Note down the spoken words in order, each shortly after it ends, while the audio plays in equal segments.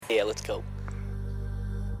Yeah, let's go.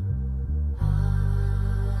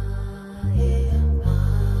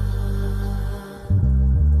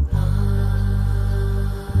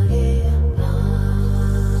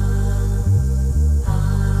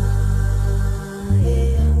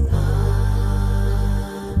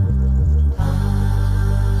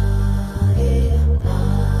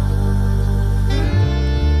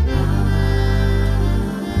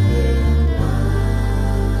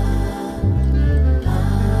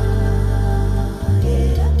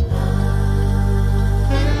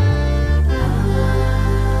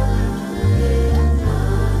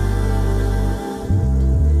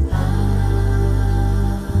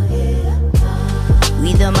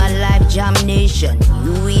 Jam Nation,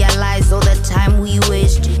 you realize all the time we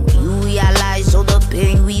wasting. You realize all the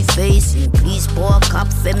pain we facing. Please pour a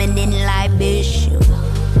cup feminine libation.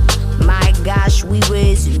 My gosh, we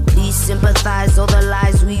raising. Please sympathize all the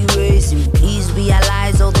lies we raising. Please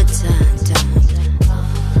realize all the time.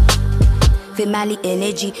 Family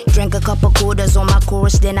energy, drank a couple quarters on my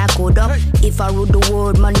chorus, then I code up. If I rule the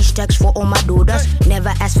world, money stacks for all my daughters. Never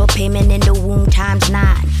ask for payment in the womb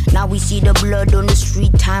 ×9. Now we see the blood on the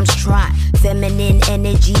street ×try. Feminine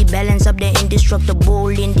energy, balance up the indestructible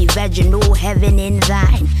in the vaginal. Heaven in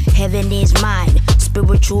thine, heaven is mine.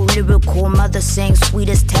 Spiritual, lyrical, mother sang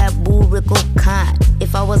sweetest taboo, rickle kind.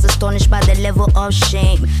 If I was astonished by the level of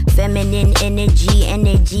shame, feminine energy,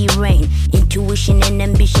 energy reign. Intuition and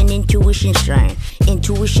ambition, intuition shine.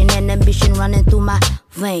 Intuition and ambition running through my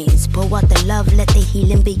veins. Pour out the love, let the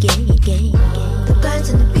healing begin. The birds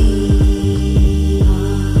and the bees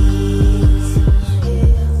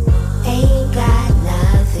ain't got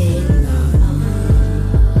nothing.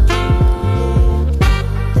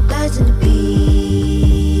 The birds and the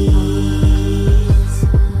bees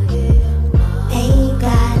ain't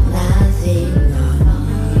got nothing.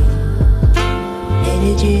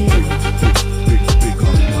 Energy.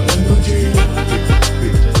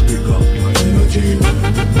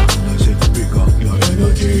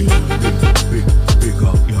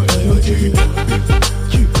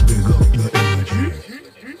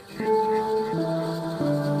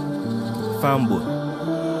 Famboy,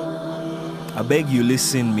 I beg you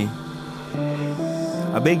listen me.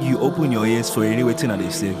 I beg you open your ears for any waiting they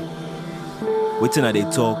say. Waiting they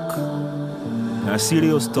talk. Now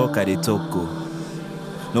serious talk they talk go.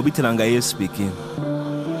 No be telanga speaking.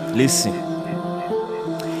 Listen.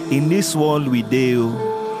 In this world we deal.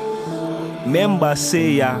 Member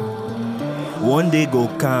say ya. One day go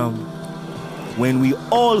come when we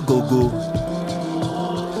all go.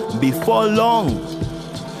 Before long,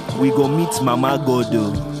 we go meet Mama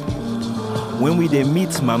Godo. When we dey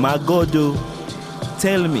meet Mama Godo,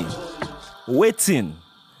 tell me, waiting,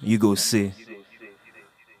 you go say.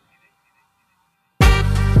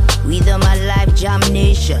 Rhythm a life jam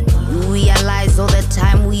nation. You realize all the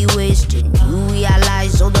time we wasting. You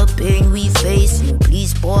realize all the pain we facing.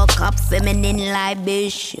 Please pour a cup feminine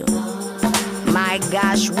libation. My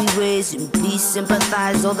gosh, we raising. Please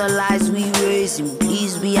sympathize all the lies we raising.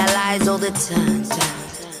 Please realize all the time.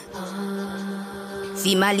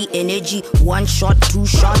 Female energy, 1 shot, 2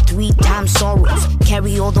 shot, 3 times sorrows.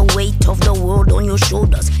 Carry all the weight of the world on your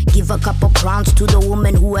shoulders. Give a couple crowns to the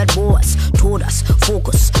woman who had bore us. Told us,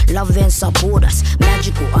 focus, love and support us.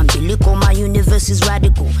 Magical, umbilical, my universe is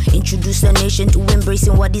radical. Introduce the nation to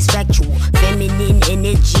embracing what is factual. Feminine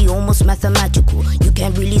energy, almost mathematical. You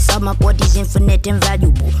can't really sum up what is infinite and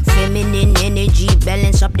valuable. Feminine energy,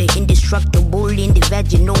 balance up the indestructible in the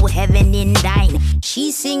vaginal, heaven in thine.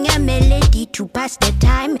 She sing a melody to pass the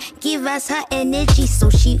time. Give us her energy so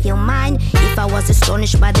she feel mine. If I was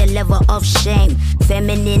astonished by the level of shame,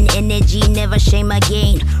 feminine energy, never shame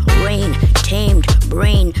again. Rain, tamed,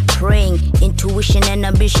 brain, praying. Intuition and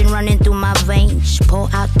ambition running through my veins. Pour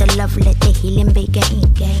out the love, let the healing begin.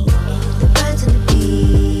 The birds and the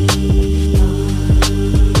bees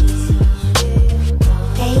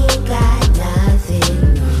ain't got nothing.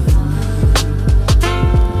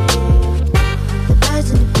 The birds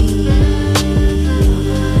and the bees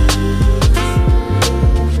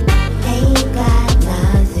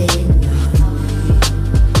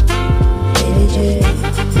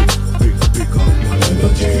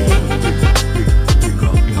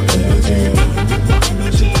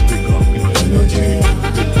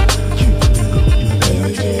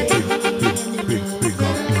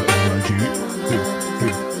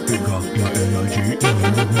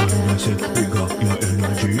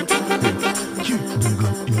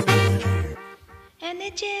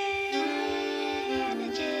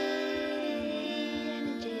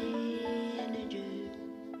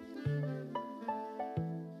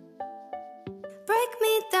Break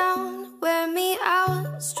me down, wear me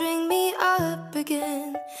out, string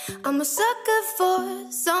again. I'm a sucker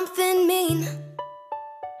for something mean.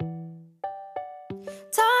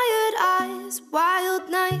 Tired eyes, wild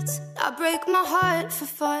nights, I break my heart for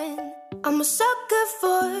fun. I'm a sucker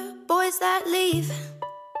for boys that leave.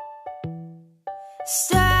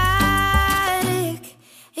 Static,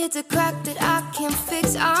 it's a crack that I can't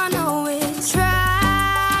fix. I know it's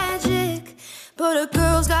tragic, but a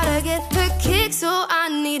girl's gotta get her kick. So I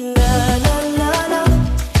need love, love, love, love.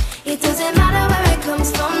 It doesn't matter where it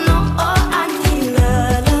comes from, no. Oh, I need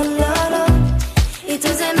love, love, love, love. It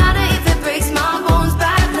doesn't matter if it breaks my bones.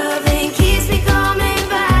 Bad love and keeps me coming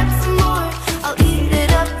back for more. I'll eat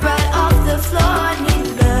it up right off the floor. I need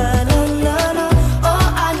love, love, love, love. Oh,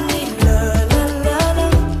 I need love, love, love,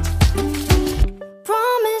 love.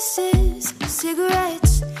 Promises,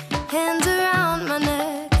 cigarettes, hands around my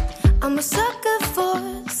neck. I'm a sucker for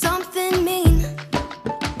something mean.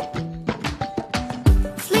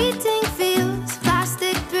 Fleeting feels,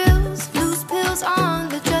 plastic thrills, loose pills on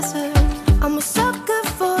the dresser. I'm a sucker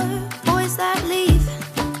for boys that leave.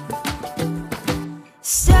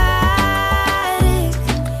 Static,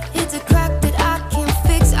 it's a crack that I can't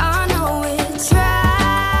fix. I know it's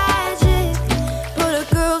tragic, but a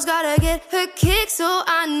girl's gotta get her kick. So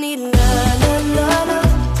I need love, love, love,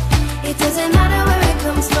 love. It doesn't matter where it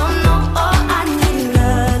comes from, no. Oh, I need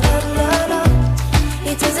love, love, love, love.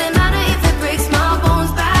 It doesn't matter if it breaks my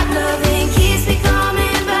bones. Bad love and keeps me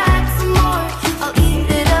coming back for more. I'll eat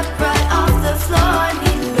it up right off the floor. I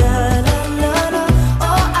need love, love, love, love.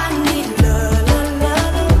 Oh, I need love, love,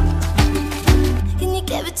 love, love. Can you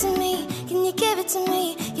give it to me? Can you give it to me?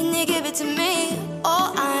 Can you give it to me?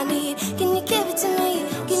 All I need. Can you give it to me?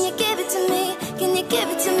 Can you give it to me? Can you give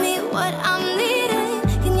it to me? What I'm needing.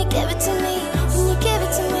 Can you give it to me? Can you give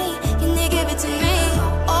it to me? Can you give it to me?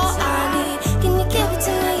 All I need. Can you give it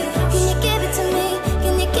to me? Can you give it to me?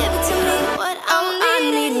 Can you give it to me? What I'm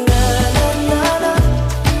needing. Love, love, love, love.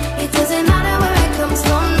 It doesn't matter where it comes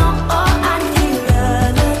from, no. All I need.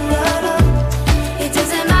 Love, love, love, love. It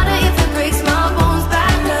doesn't matter if it breaks my bones.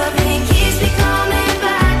 Bad love and keeps me coming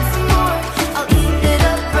back for more. I'll eat it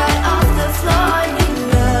up right off the floor. I need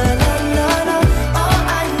love, love, love, love. All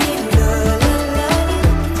I need. Love, love, love, love.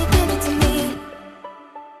 Can you give it to me?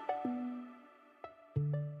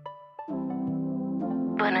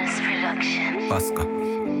 Bonus production. Pascal.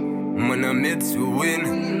 Man, I'm made to win.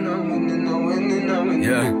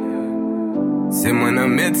 Yeah. Say, man,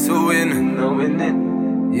 I'm made to win.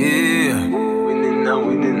 Yeah.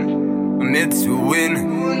 I'm made to win.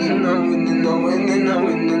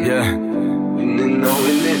 Yeah.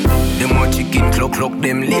 Them want chicken clock,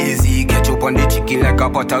 them lazy. Catch up on the chicken like a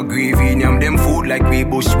pot of gravy. Yam them food like we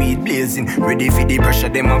bush sweet blazing. Ready for the pressure,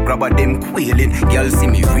 them a grab at them quailing. Girl see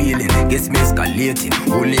me reeling, gets me escalating.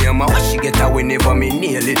 Only am a watch she get her whenever me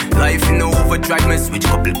nail it. Life in overdrive, me switch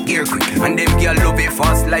couple gear quick. And them girl love it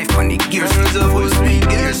fast life on the gear switch. Full speed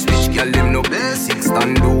gear switch, girl them no basic.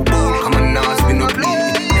 Stand up, come on now, spin up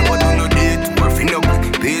play. Never do no date, worth in no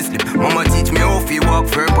quick payslip. Mama teach me how to walk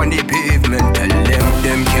firm on the pavement. Tell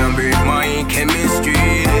them can't break my chemistry.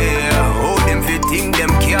 Oh, them fit think them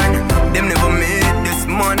can. Them never made this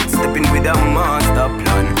man stepping with a master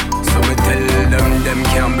plan. So me tell them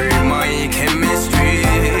can't break my chemistry.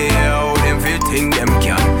 Oh, them fit think them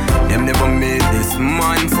can. Them never made this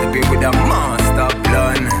man stepping with a master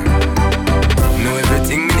plan. Know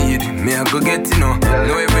everything me need, me I go get it, know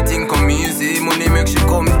everything come easy, money make you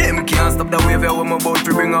come. Them can't stop the wave here when I'm about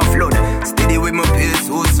to bring a flood. Steady with my pace,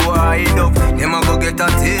 so I hide up. Them I go get a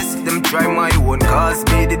taste, them try my own. Cause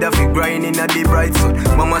me did a fit grind in a the bright sun.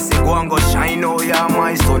 Mama say go and go shine, oh yeah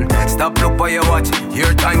my son. Stop look by your watch,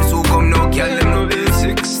 your time so come now. Girl them no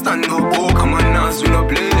basic, stand up, oh come on now, we no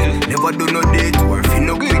play. Never do no date or fi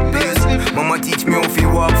no quick pace. Mama teach me how fi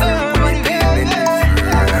walk firm on the pavement.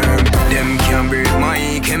 Them can't break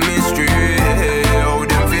my chemistry. Oh,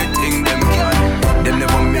 them fit think them can. Them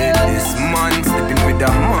never made this man stepping with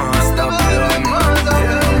a master plan.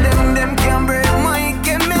 Them can't break my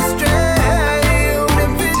chemistry. Oh,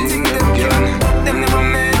 them fit think them can. Them never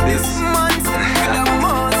made this man stepping with a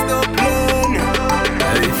master plan.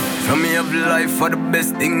 Hey, from me have life for the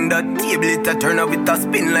best thing. That table it a turn up with a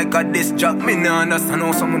spin like a disc jock. Me nah understand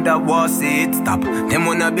how someone that was say it stop. Them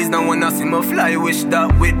wanna business wanna see me fly. Wish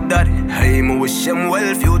that with that. Hey, me wish them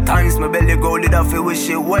well. Few times my belly go did I feel wish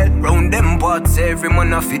it well. Round them parts every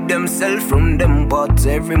man a feed themself. From them parts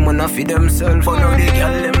every man a feed themself. For now they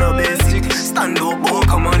call them no basic. Stand up, oh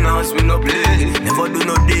come on now, we no play. Never do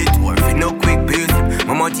no date or fi no quick pace.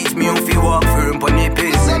 Mama teach me how fi walk firm on the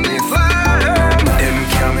pace. And me firm. Them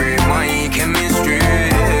can't break my chemistry.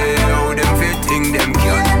 Oh, them fit think them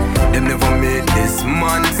can. Them never made this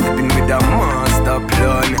man stepping with a master master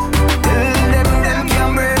plan. Tell them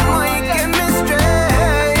can break my chemistry.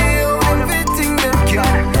 Everything them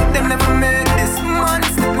can. Them never made this man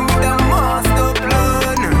sleeping with a master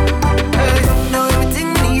plan. Hey, now everything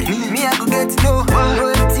need me I go get to know.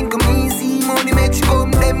 Everything come easy, money makes you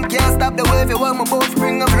come. Them can't stop the wave. You want my boat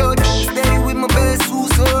bring a blood. Steady with my best who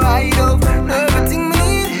so high up. Now everything me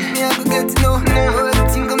need, me I go get to know.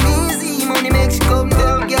 Everything come easy, money makes you come.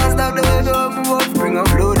 Them can't stop the wave. You want my boat bring a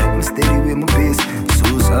blood. I'm steady with my base,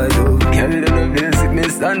 suicide up. Girl don't visit me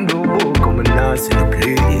stand up. Come and dance in the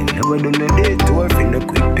play. Never done a day tour in a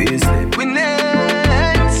quick pace. Winning,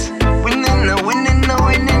 winning.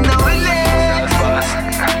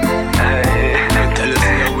 Tell us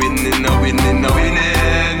you're winning.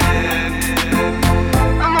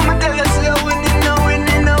 Mama tell us you're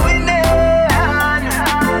winning.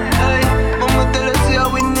 Hey, Mama tell us you're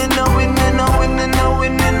winning.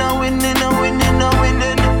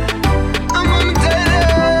 Mama tell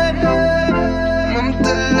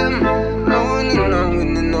them,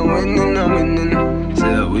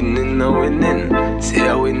 I'm winning. Say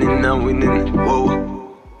I'm winning. Whoa.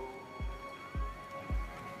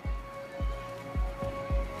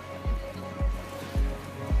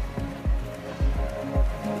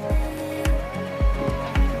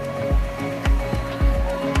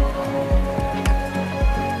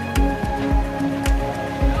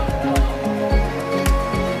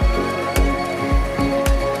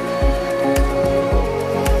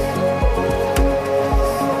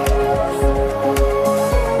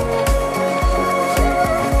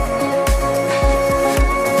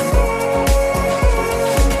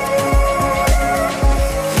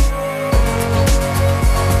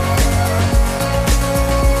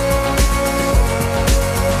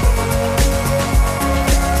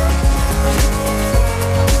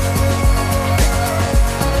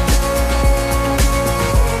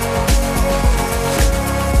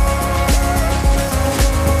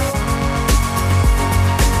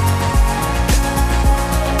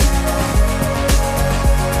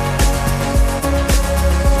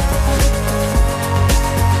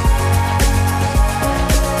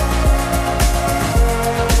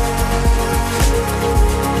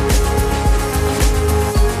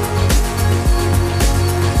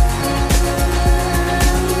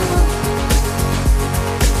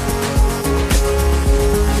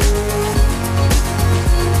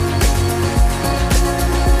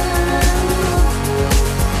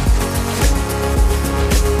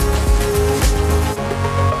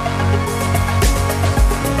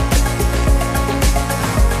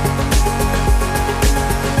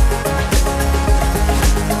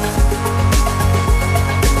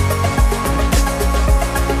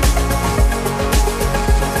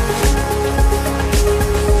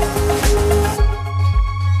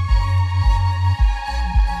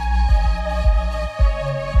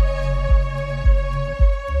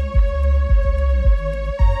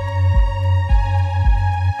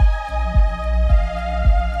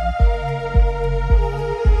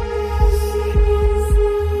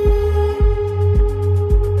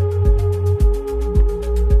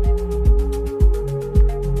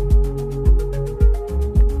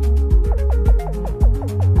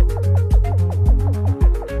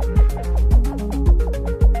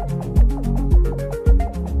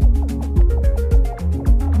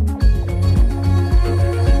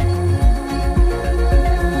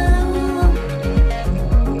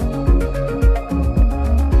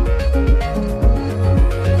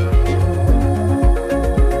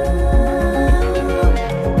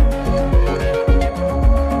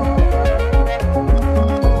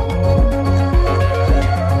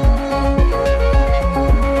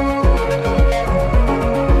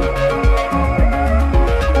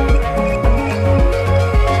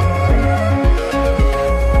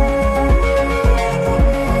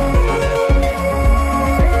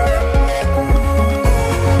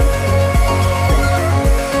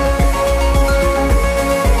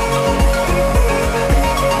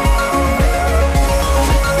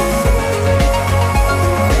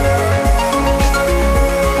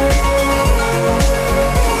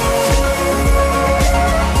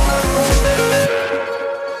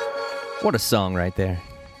 What a song right there.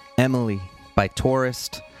 Emily by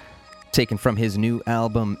Tourist, taken from his new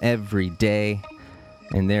album, Every Day.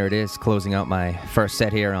 And there it is, closing out my first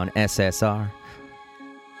set here on SSR.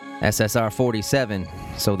 SSR 47,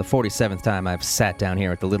 so the 47th time I've sat down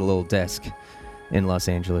here at the little old desk in Los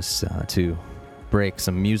Angeles to break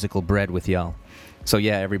some musical bread with y'all. So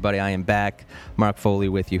yeah, everybody, I am back. Mark Foley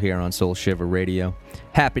with you here on Soul Shiver Radio.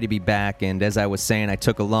 Happy to be back, and as I was saying, I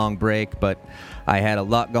took a long break, but I had a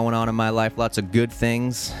lot going on in my life, lots of good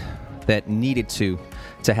things that needed to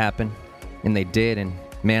happen. and they did, and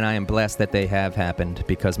man, I am blessed that they have happened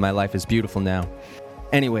because my life is beautiful now.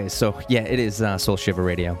 Anyways, so yeah, it is Soul Shiver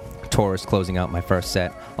Radio. Taurus closing out my first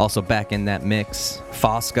set. Also back in that mix,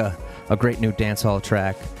 Fosca, a great new dancehall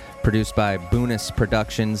track produced by Boonus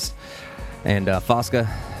Productions. And Fosca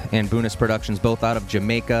and Boonus Productions, both out of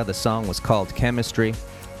Jamaica. The song was called Chemistry.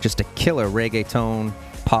 Just a killer reggaeton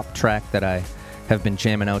pop track that I have been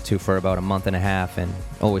jamming out to for about a month and a half and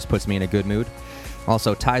always puts me in a good mood.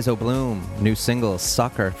 Also, Tyzo Bloom, new single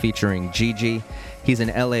Sucker featuring Gigi. He's an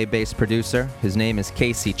LA-based producer. His name is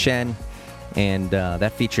Casey Chen, and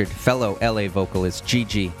that featured fellow LA vocalist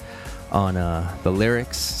Gigi on the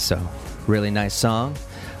lyrics, so really nice song.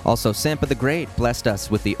 Also, Sampa the Great blessed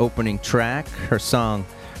us with the opening track, her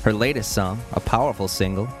latest song, a powerful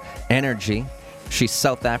single, Energy. She's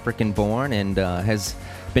South African born and has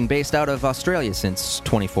been based out of Australia since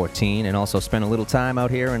 2014 and also spent a little time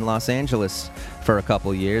out here in Los Angeles for a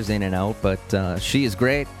couple years, in and out, but she is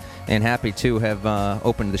great and happy to have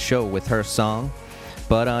opened the show with her song.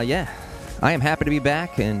 But yeah, I am happy to be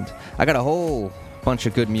back, and I got a whole bunch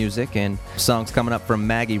of good music and songs coming up from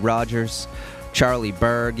Maggie Rogers, Charlie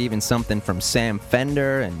Berg, even something from Sam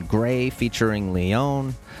Fender and Gray featuring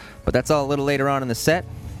Leon. But that's all a little later on in the set.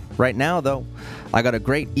 Right now, though, I got a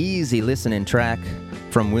great easy listening track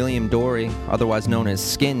from William Dorey, otherwise known as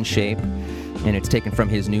Skin Shape, and it's taken from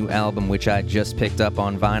his new album, which I just picked up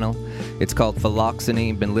on vinyl. It's called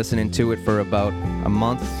Philoxeny. Been listening to it for about a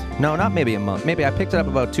month. No, not maybe a month. Maybe I picked it up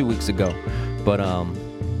about 2 weeks ago. But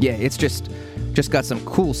yeah, it's just got some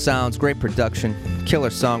cool sounds, great production, killer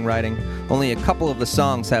songwriting. Only a couple of the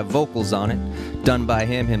songs have vocals on it, done by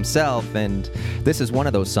him himself, and this is one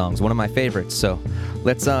of those songs, one of my favorites. So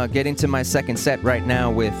let's get into my second set right now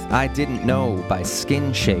with I Didn't Know by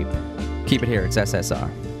Skin Shape. Keep it here, it's SSR.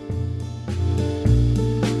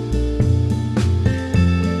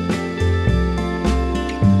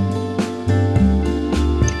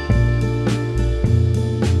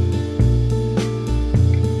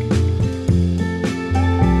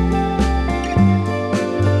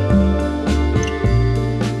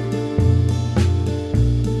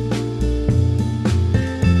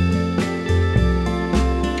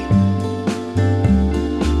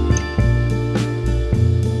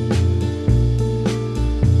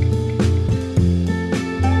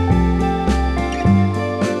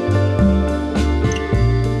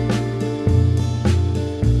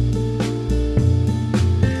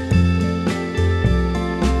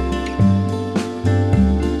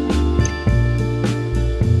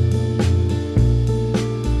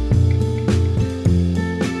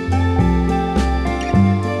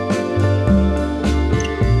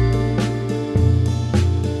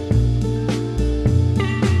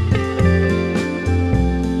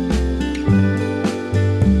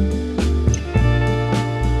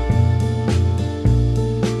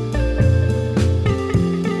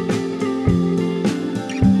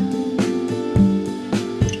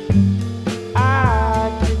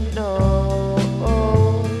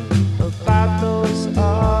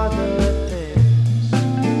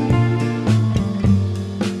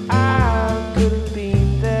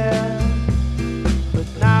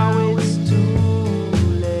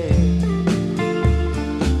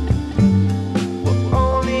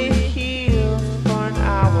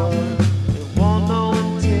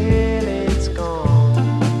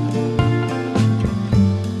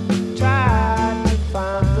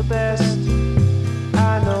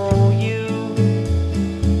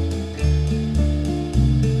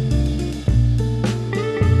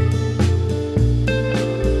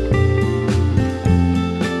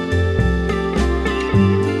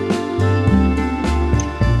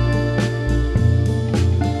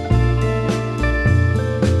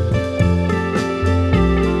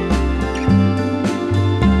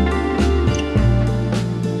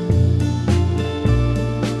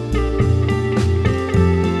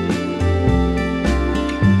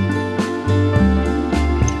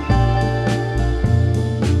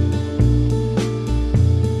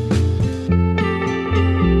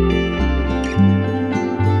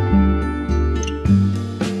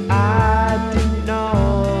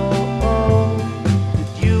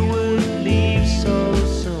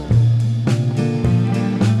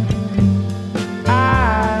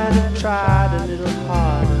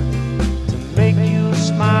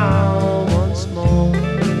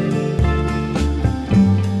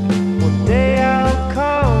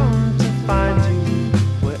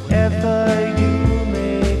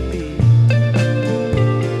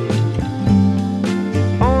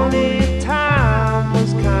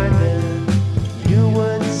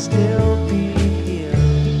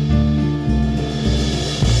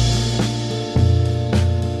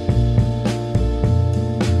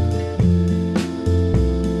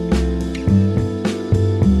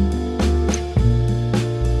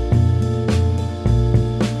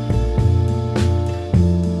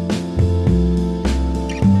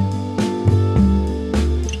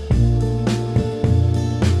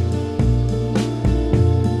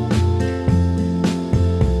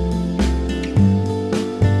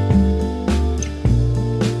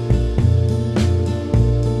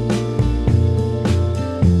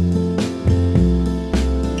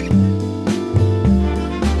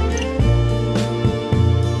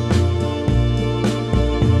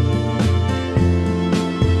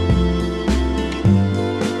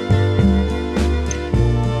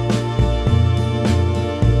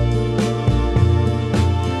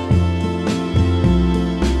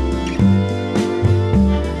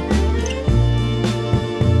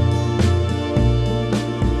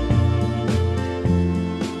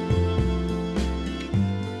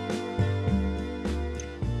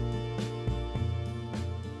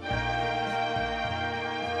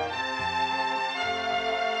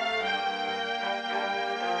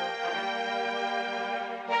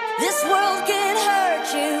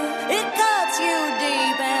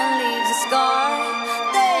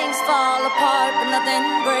 apart, but nothing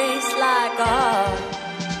breaks like a heart.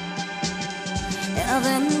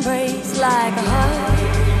 Nothing breaks like a heart.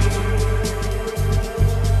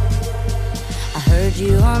 I heard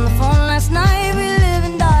you on the phone last night. We live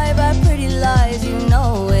and die by pretty lies, you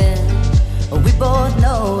know it. We both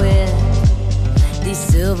know it. These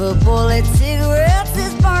silver bullet cigarettes,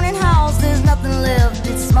 this burning house, there's nothing left,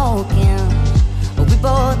 it's smoking. We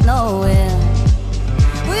both know it.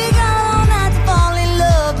 We got all night to fall in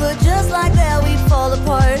love, but just like that we fall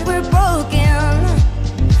apart. We're broken,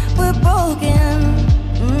 we're broken.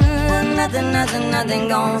 Nothing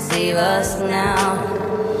gonna save us now.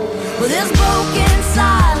 Well, there's broken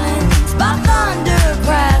silence by thunder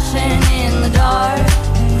crashing in the dark,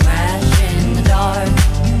 crashing in the dark.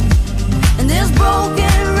 And there's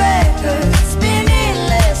broken records spinning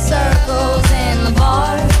less circles in the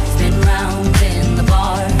bar, spin round in the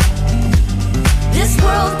bar. This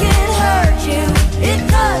world can hurt you, it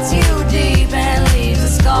cuts you deep and leaves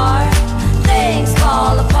a scar. Things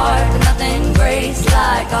fall apart, but nothing breaks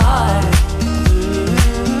like a heart.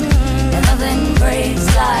 And nothing breaks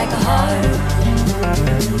like a heart.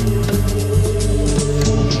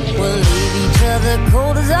 We'll leave each other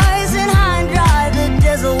cold as ice and high and dry. The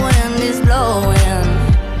desert wind is blowing,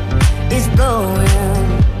 it's blowing.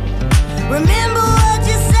 Remember what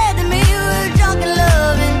you said to me, we were drunk in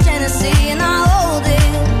love in Tennessee, and I hold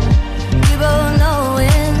it, we both know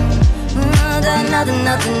it. That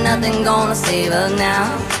nothing gonna save us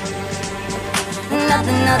now.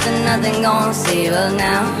 Nothing gonna save us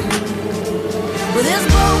now. Well, there's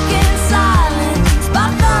broken silence by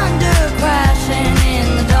thunder crashing in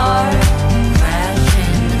the dark,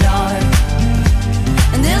 crashing in the dark.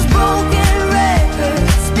 And there's broken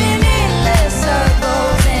records spinning less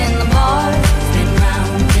circles in the bar, spin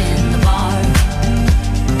round in the bar.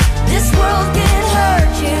 This world can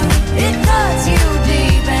hurt you, it cuts you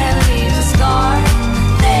deep and leaves a scar.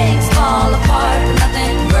 Things fall apart, but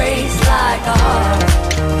nothing breaks like a heart.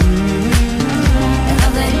 And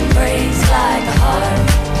nothing breaks like a heart.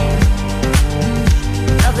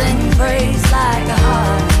 Nothing breaks like a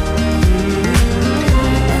heart.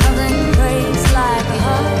 And nothing breaks like a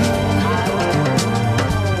heart.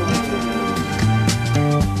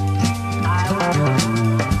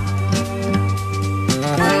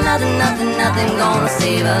 Nothing gonna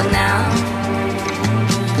save us now.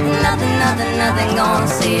 Nothing gonna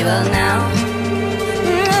save us now.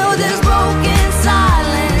 No, there's broken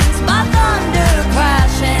silence by thunder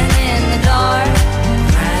crashing in the dark,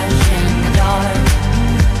 crashing in the dark.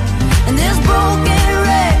 And there's broken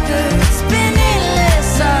records spinning less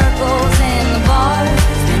circles in the bar,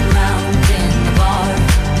 spin round in the bar.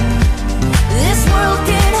 This world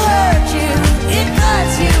can hurt you, it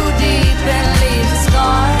cuts you deep and leaves a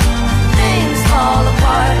scar. Things fall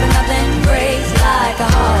apart, but nothing breaks like a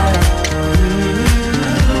heart.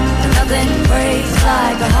 Nothing breaks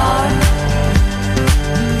like a heart.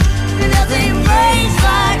 Nothing breaks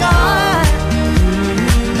like a heart.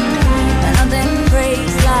 Nothing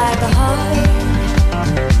breaks like a heart.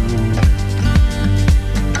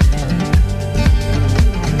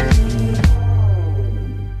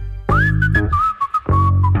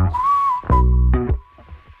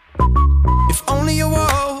 If only your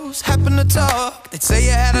walls happen to talk, they'd say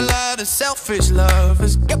you had a lot of selfish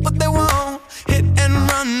lovers. Get what they want, hit and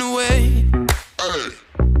run away.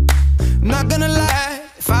 Not gonna lie,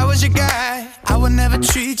 if I was your guy, I would never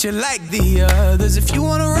treat you like the others. If you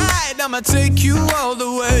wanna ride, I'ma take you all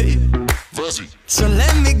the way. So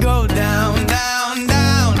let me go down, down,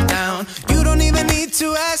 down, down. You don't even need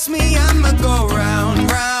to ask me, I'ma go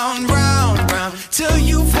round, round, round, round, till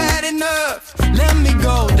you've had enough. Let me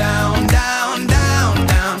go down, down, down,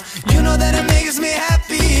 down. You know that it makes me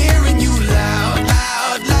happy hearing you loud,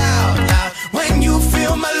 loud, loud, loud. When you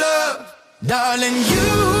feel my love, darling,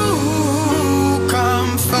 you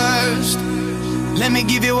come first. Let me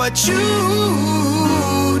give you what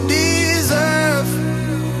you deserve.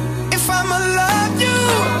 If I'ma love you,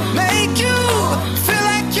 make you feel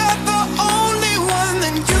like you're the only one,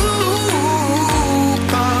 then you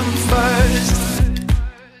come first.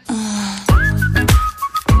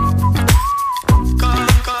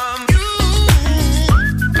 Come, you.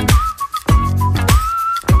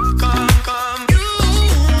 Come, you.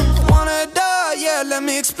 Wanna adore, yeah, let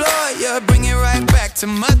me explore, yeah. Bring it right back to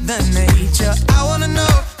Mother Nature. I wanna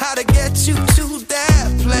know how to get you to that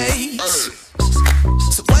place.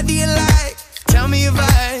 So what do you like? Tell me your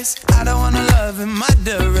vice. I don't wanna love in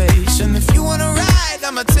moderation. If you wanna ride,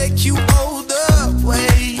 I'ma take you all the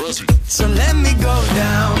way. So let me go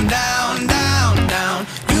down, down, down, down.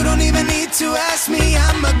 You don't even need to ask me,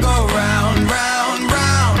 I'ma go round, round,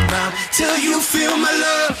 round, round, till you feel my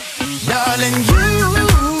love, darling.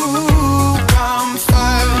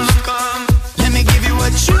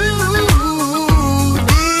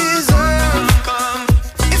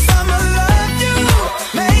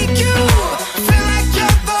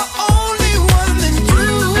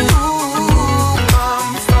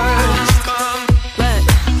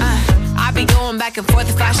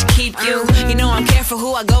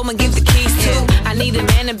 I go and give the keys to. I need a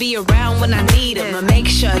man to be around when I need him, and make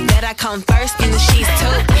sure that I come first in the sheets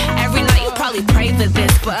too. Every night you probably pray for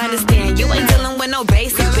this, but understand you ain't dealing with no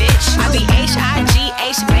basic bitch. I be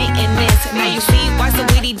H-I-G-H baiting this. Now you see why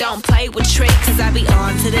Saweetie don't play with tricks, cause I be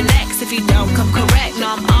on to the next if you don't come correct.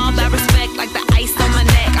 No, I'm all about respect like the ice on my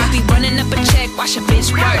neck. I be running up a check, watch a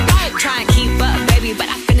bitch work. Try and keep up, baby, but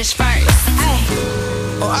I finish first. Hey.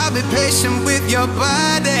 Oh, I'll be patient with your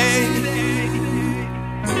body.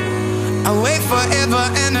 I wait forever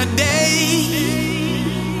and a day.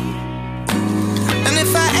 And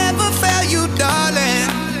if I ever fail you, darling,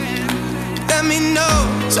 let me know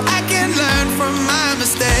so I can learn from my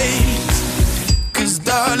mistakes. Cause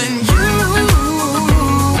darling, you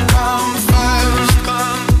come first.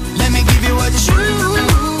 Let me give you what you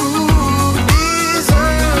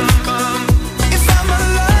deserve. If I'ma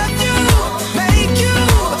love you, make you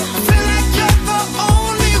feel like you're the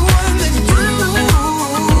only one, then you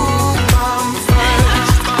come first.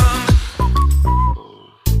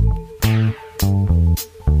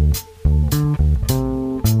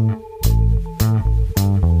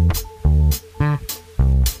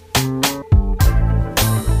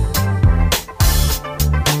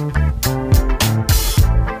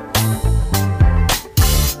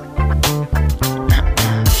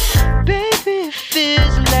 Baby, it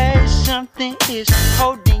feels like something is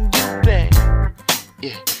holding you back,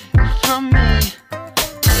 yeah, from me.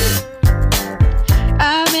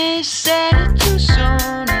 I may have said it too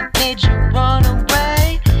soon and made you run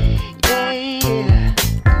away, yeah.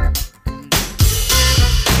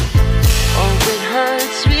 Oh, it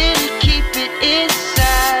hurts me to keep it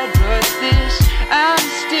inside, but this I'm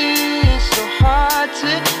still so hard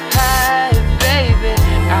to hide, baby.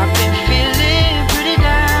 I've been feeling pretty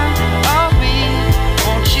down all week.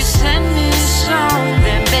 Won't you send me a song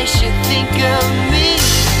that makes you think of me?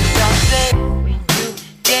 'Cause I'll say when you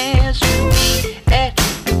dance with me at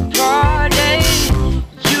the party,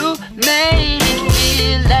 you made it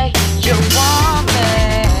feel like you want me.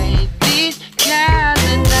 These kinds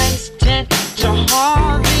of nights tend to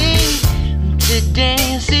haunt me. To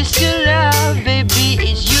dance is to love, baby,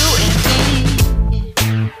 it's you and me.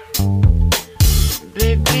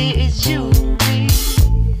 Baby, it's you and me.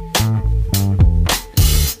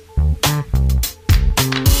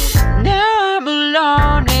 Now I'm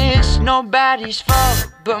alone, it's nobody's fault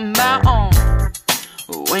but my own.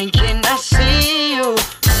 When can I see you?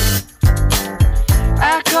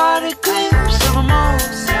 I caught a glimpse of a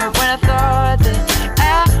moment when I thought that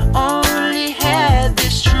I only had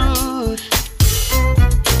this truth.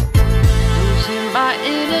 Losing my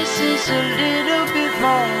innocence a little bit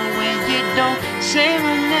more when you don't say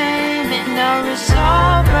my name, and now it's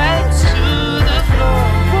all right to the floor.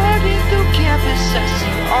 Walking through campus, I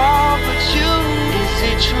see all but you. Is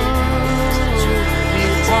it true? We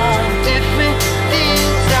want different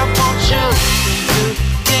things. I want you to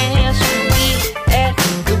dance with me at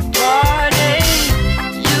the party.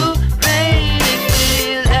 You made it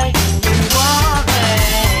feel like you want me.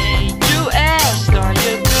 You asked, are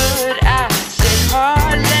you good? I said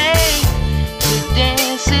hardly. To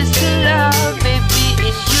dance is to love, baby,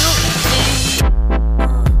 it's you and me.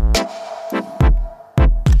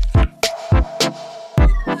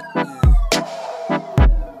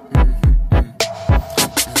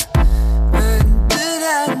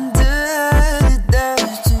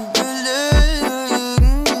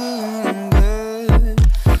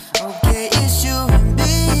 Okay, it's you and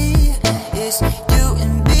me, it's you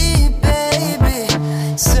and me, baby.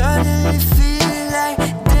 Suddenly feel like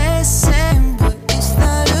dancing, but it's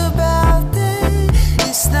not about that.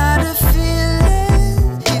 It's not a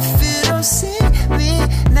feeling if you don't see me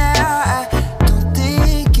now. I don't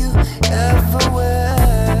think you ever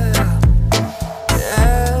will,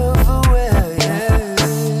 ever will, yeah.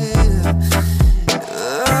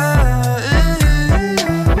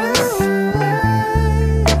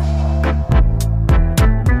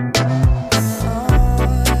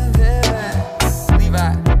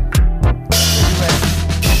 Levi.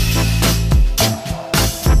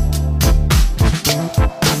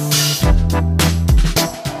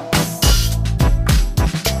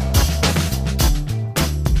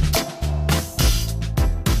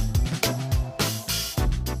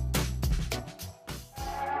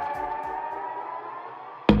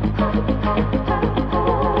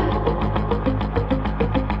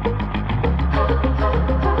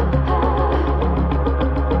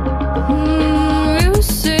 You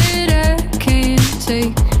said I can't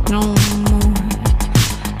take no more.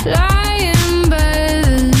 Lying by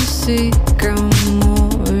the secret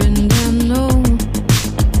more, and I know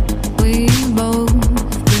we both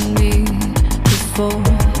been here before.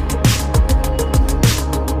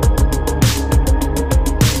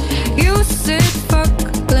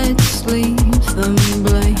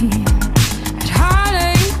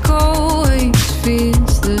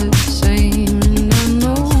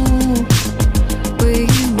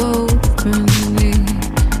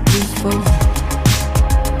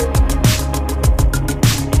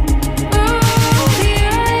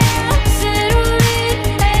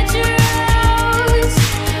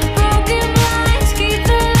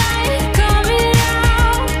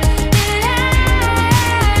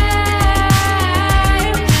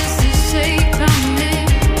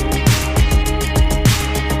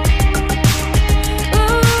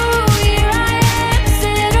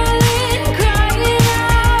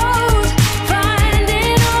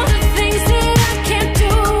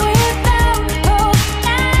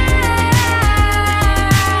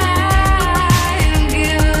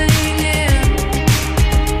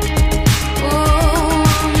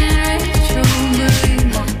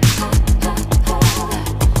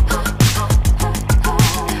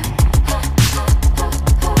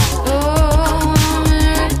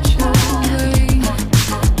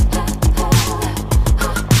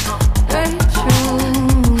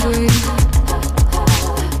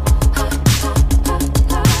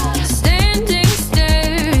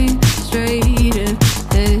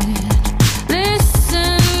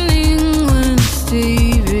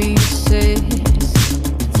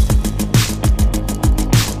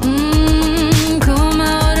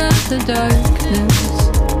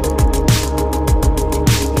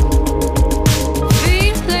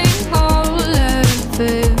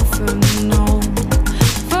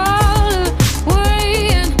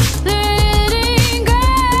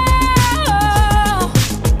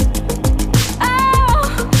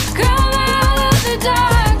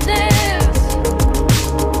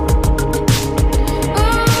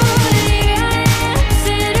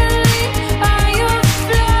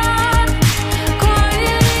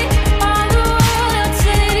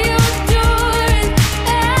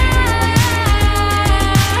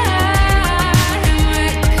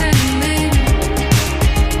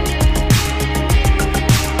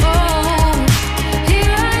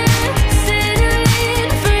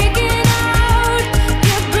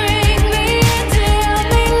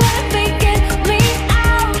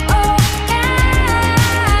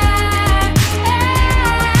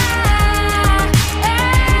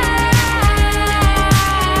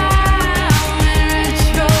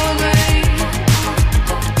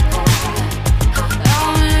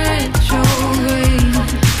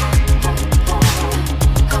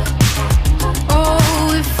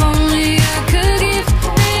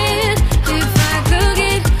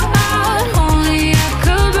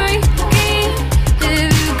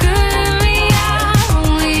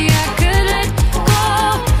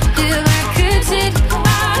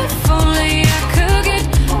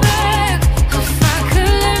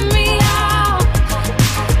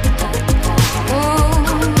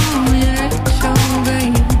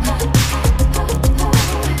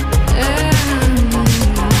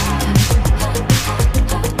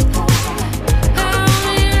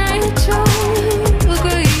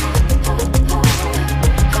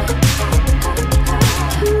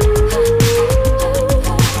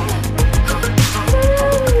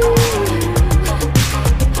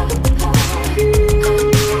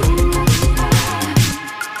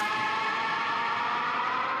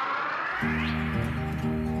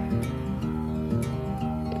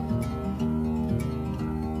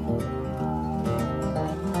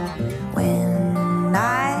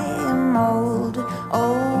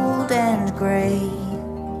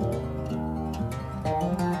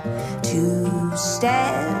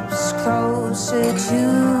 steps closer to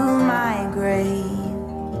my grave.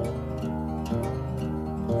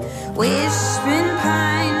 Whispering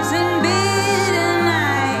pines and bitter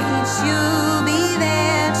nights, you'll be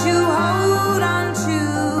there to hold on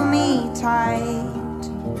to me tight.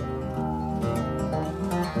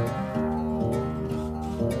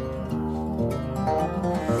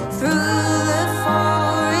 Through the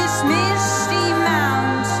forest, misty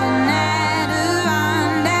mountain,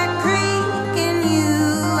 Adirondack Creek, and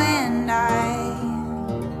you and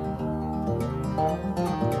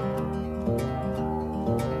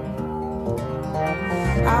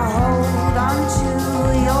I hold on to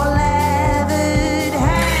your leathered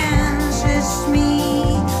hands, just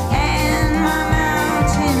me and my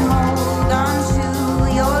mountain. Hold on to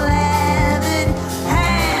your leathered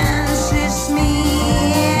hands, just me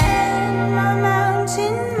and my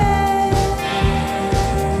mountain man.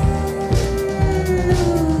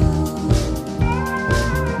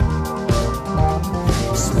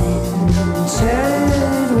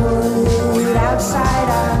 Splintered wood outside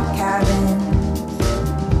our cabin,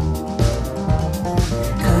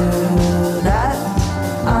 curled up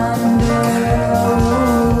under a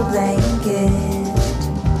blanket.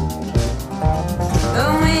 The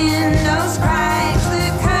windows cracked, the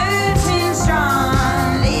curtains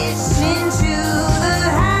drawn, listening to the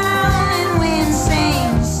howling wind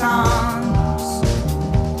sing songs.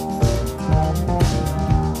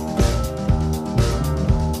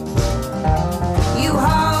 You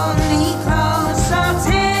hold me close so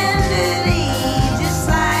tenderly, just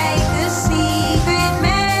like a secret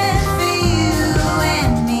meant for you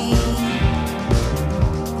and me.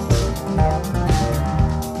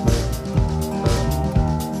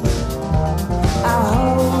 I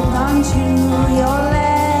hold on to your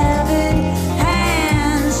leathered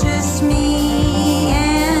hands, just me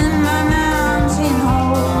and my mountain.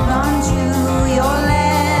 Hold on to your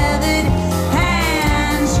leathered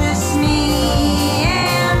hands, just me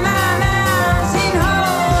and my mountain.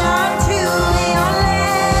 Hold on to your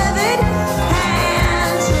leathered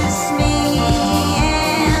hands, just me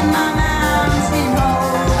and my mountain.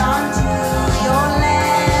 Hold on to your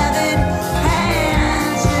leathered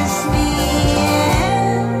hands, just me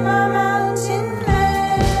and my mountain man.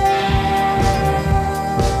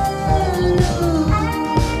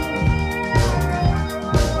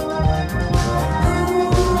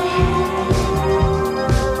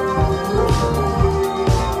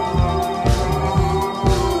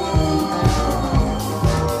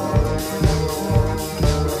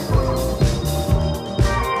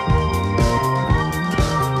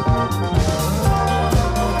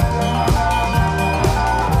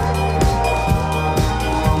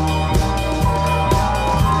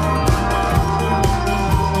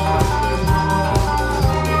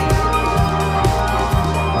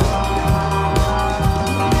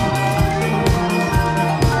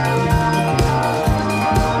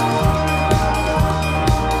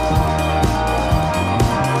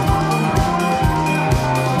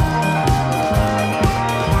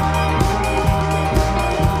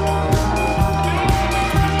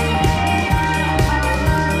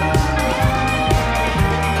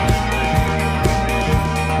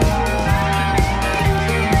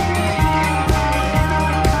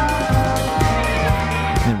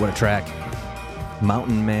 And what a track.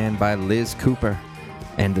 Mountain Man by Liz Cooper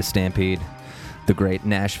and the Stampede, the great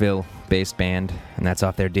Nashville-based band, and that's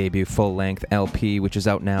off their debut full-length LP, which is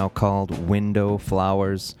out now, called Window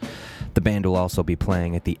Flowers. The band will also be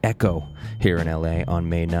playing at the Echo here in LA on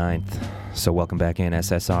May 9th. So welcome back in,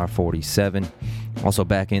 SSR 47. Also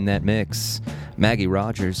back in that mix, Maggie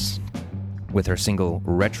Rogers with her single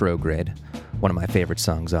Retrograde, one of my favorite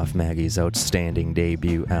songs off Maggie's outstanding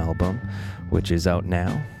debut album, which is out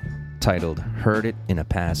now, titled Heard It in a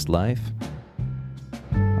Past Life.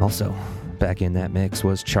 Also, back in that mix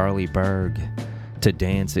was Charlie Berg, To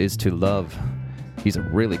Dance Is to Love. He's a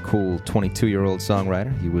really cool 22-year-old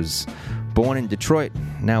songwriter. He was born in Detroit,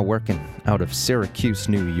 now working out of Syracuse,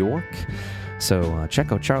 New York. So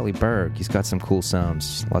check out Charlie Berg. He's got some cool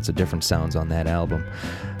sounds, lots of different sounds on that album.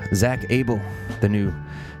 Zach Abel, the new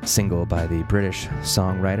single by the British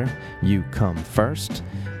songwriter You Come First,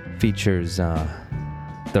 features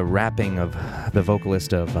the rapping of the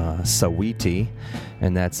vocalist of Saweetie,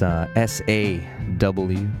 and that's Saweetie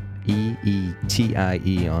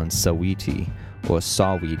on Saweetie, or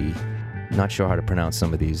Saweetie. Not sure how to pronounce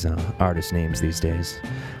some of these artist names these days.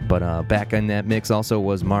 But back in that mix also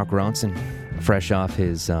was Mark Ronson, fresh off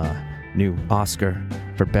his new Oscar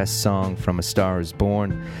for Best Song from A Star Is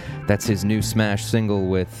Born. That's his new smash single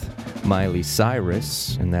with Miley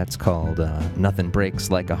Cyrus, and that's called Nothing Breaks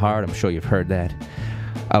Like a Heart. I'm sure you've heard that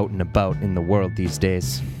out and about in the world these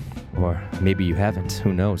days. Or maybe you haven't,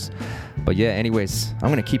 who knows. But yeah, anyways, I'm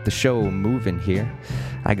going to keep the show moving here.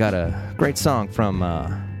 I got a great song from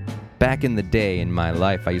back in the day in my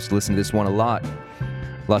life. I used to listen to this one a lot.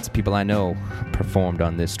 Lots of people I know performed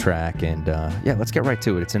on this track, and yeah, let's get right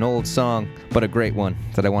to it. It's an old song, but a great one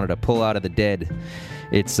that I wanted to pull out of the dead.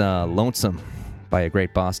 It's Lonesome by a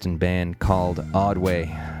great Boston band called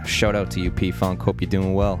Oddway. Shout out to you, P-Funk. Hope you're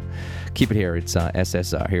doing well. Keep it here. It's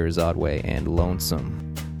SSR. Here is Oddway and Lonesome.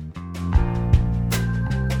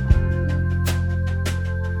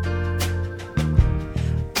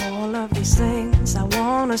 All of these things I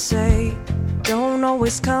wanna say don't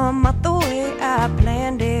always come out the way I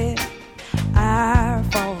planned it. I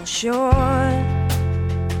fall short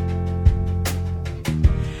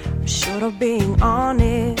of being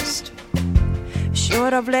honest,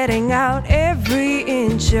 short of letting out every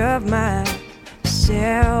inch of my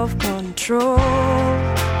self-control.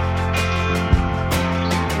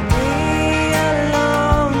 We are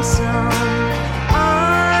lonesome,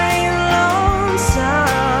 I'm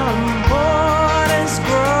lonesome, borders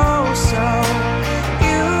grow so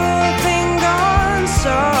you've been gone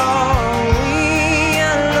so. We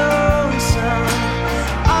are lonesome,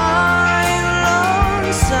 I'm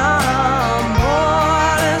lonesome,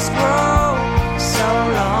 borders grow so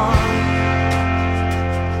long.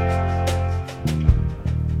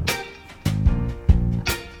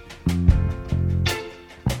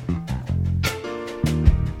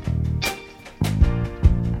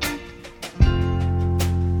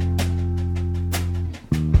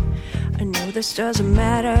 I know this doesn't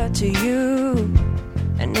matter to you.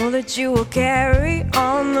 I know that you will carry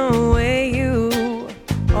on the way you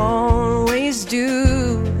always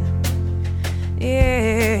do.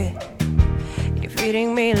 Yeah, you're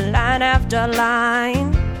feeding me line after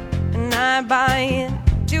line, and I buy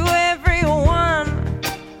into everyone.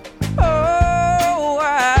 Oh,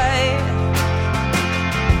 why?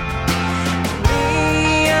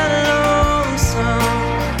 We are lonesome,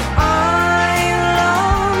 I'm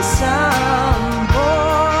lonesome,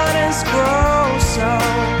 borders grow so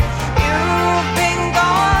you've been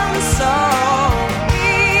gone so. We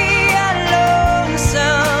are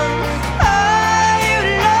lonesome, are you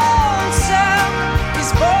lonesome?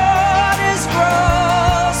 These borders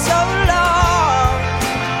grow so long.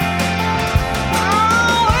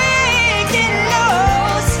 Oh, we get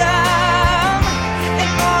lonesome, and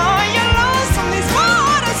are you lonesome? These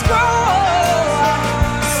borders grow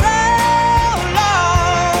so long.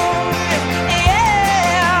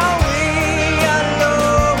 Yeah, we are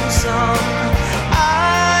lonesome,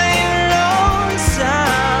 I'm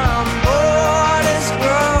lonesome, borders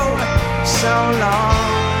grow so long.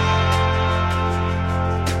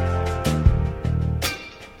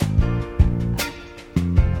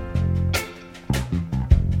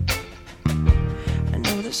 I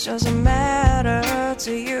know this doesn't matter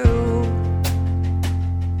to you.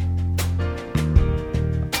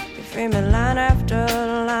 You frame me line after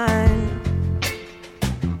line.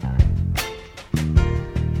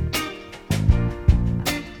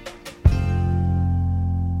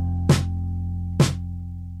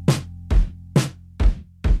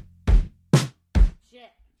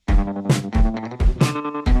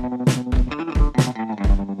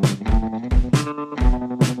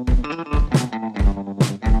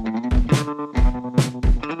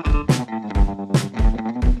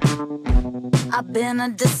 I've been a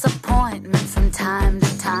disappointment from time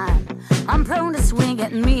to time. I'm prone to swing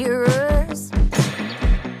at mirrors.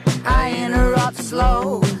 I interrupt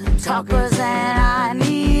slow talkers, and I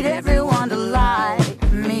need everyone to like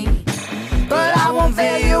me. But I won't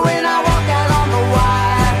fail you when I walk out on the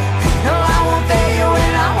wire. No, I won't fail you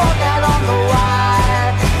when I walk out on the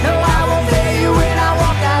wire. No, I won't fail you when I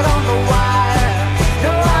walk out on the wire.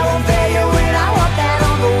 No, I won't fail you when I walk out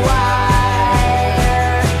on the wire.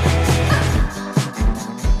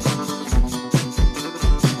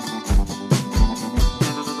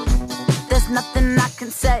 There's nothing I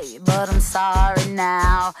can say, but I'm sorry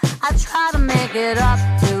now. I try to make it up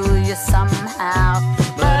to you somehow,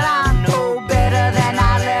 but I'm no better than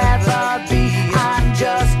I'll ever be. I'm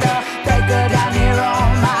just a beggar down here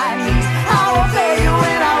on my knees. I won't fail you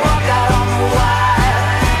when I walk out on the wire.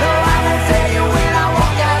 No, I won't fail you when I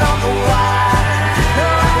walk out on the wire. No,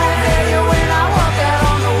 I won't fail you when I walk out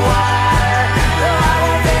on the wire. No, I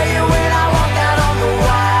won't fail you when I walk out on the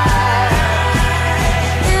wire.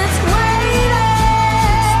 It's waiting,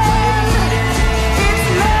 it's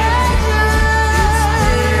measured,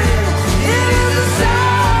 it is a sign.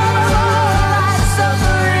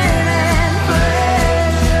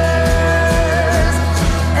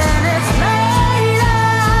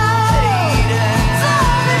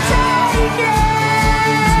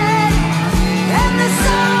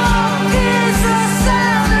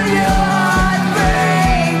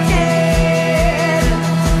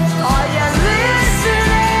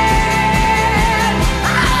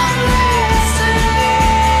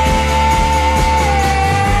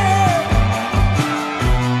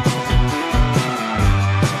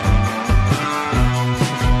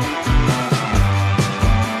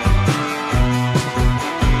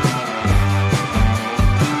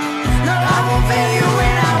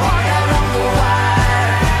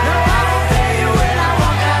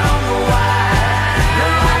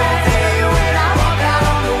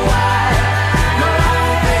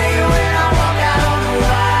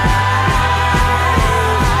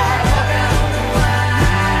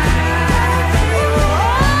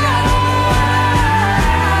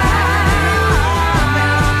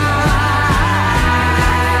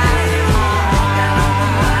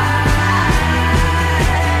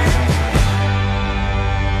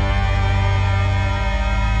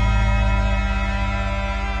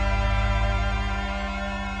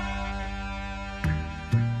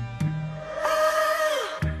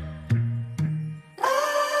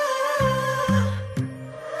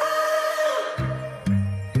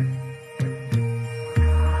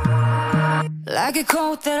 Like a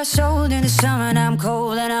coat that I sold in the summer, and I'm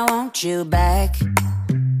cold and I want you back.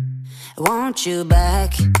 I want you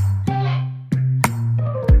back.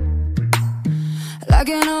 Like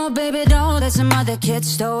an old baby doll that some other kid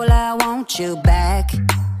stole, I want you back.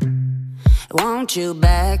 I want you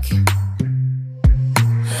back.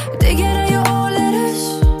 Digging in your old letters,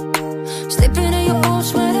 slipping in your old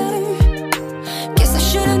sweater. Guess I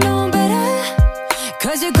should've known better,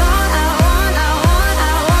 'cause you're gone. I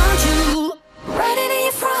want you. Riding in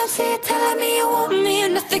your front seat, telling me you want me,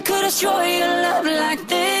 and nothing could destroy your love like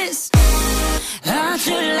this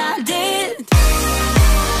until I did.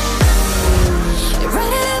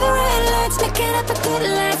 Running over red lights, looking at the good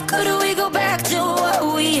life. Could we go back to what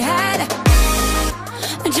we had?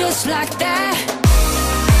 Just like that,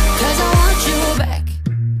 'cause I want you back.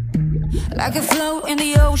 Like a float in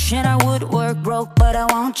the ocean, I would work broke, but I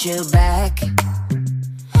want you back.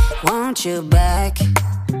 Want you back.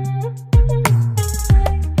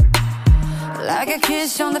 Like a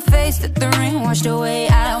kiss on the face that the ring washed away,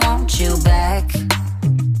 I want you back.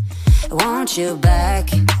 I want you back.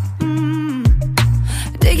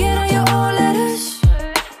 Digging on your old letters,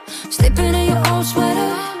 slipping in your old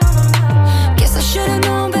sweater. Guess I should've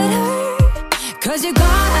known better, 'cause you're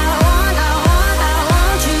gone. I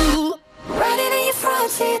want you. Riding in your front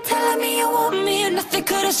seat, telling me you want me, and nothing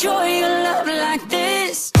could destroy your love like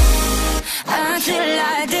this until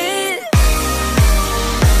I did.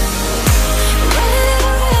 Running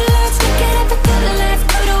over red lights, looking at the good life.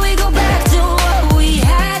 Could we go back to what we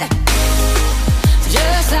had?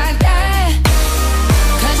 Just like that,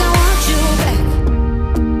 'cause I want you back.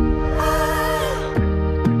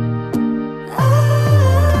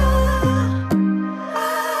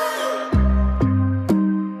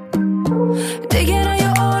 Digging on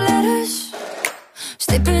your old letters,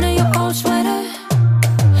 slipping in your old sweater.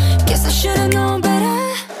 Guess I should've known better,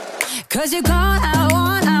 'cause you're gone. I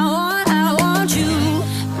want you.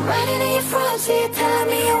 Riding in your front seat, telling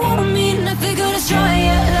me you want me, nothing could destroy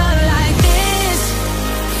your love like this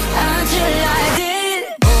until I did.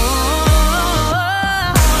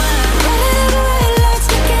 Running over red lights,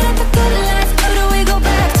 looking at the good life. Could we go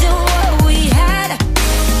back to what we had?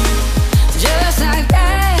 Just like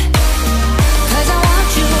that, 'cause I want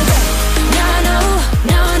you back. Now I know,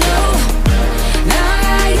 now I know, now I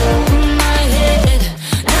got you in my head.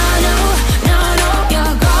 Now I know,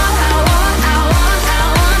 you're gone. I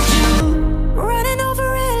want you. Running over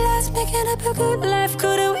red lights, making up a good life.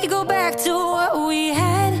 Could we go back to what we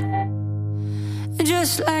had?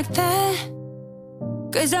 Just like that,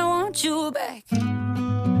 'cause I want you back.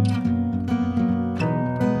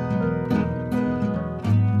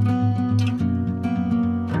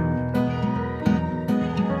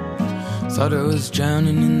 Thought I was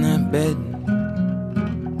drowning in that bed.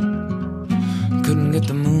 Couldn't get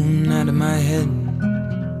the moon out of my head.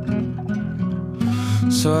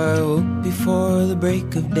 So I woke before the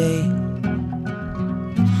break of day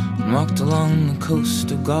and walked along the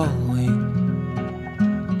coast of Galway.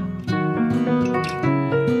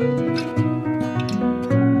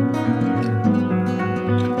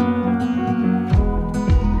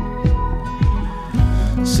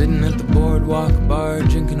 Sitting at the boardwalk bar,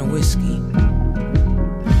 drinking a whiskey,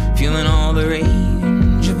 feeling all the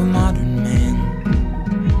rage of a modern man.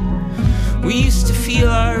 We used to feel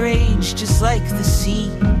our rage just like the sea.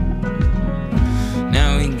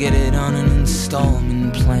 Now we get it on an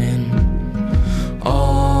installment plan.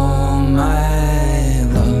 All my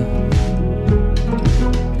love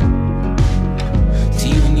to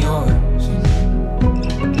you and yours,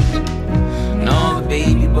 and all the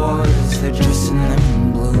baby boys, they're dressing them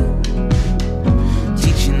in blue,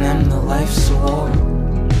 teaching them that life's a war.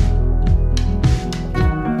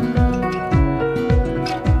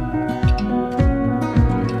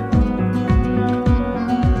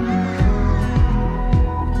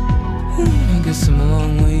 I guess I'm a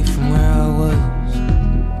long way from where I was,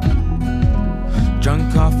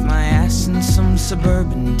 drunk off my ass in some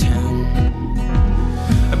suburban town.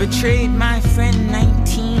 I betrayed my friend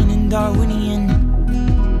 19 in Darwinian.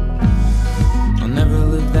 I'll never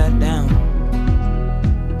live that down.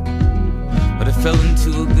 But I fell into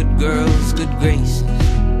a good girl's good graces,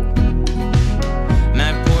 and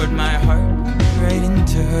I poured my heart right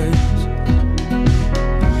into hers.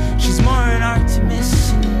 She's more an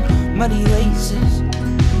Artemis in muddy laces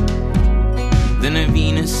than a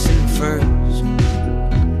Venus in furs.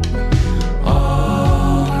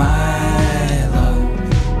 All my love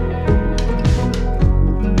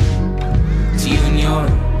to you and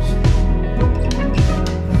yours,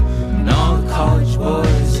 and all the college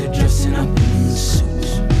boys are dressing up in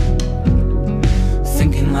suits,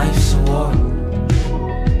 thinking life's a war.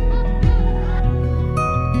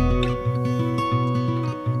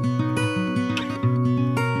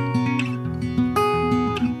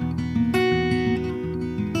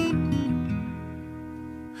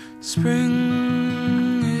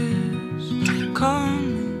 Spring is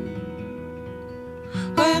coming.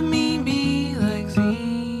 Let me be like the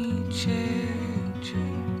cherry,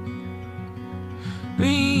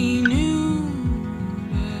 renewed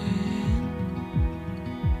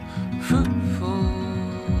and fruitful.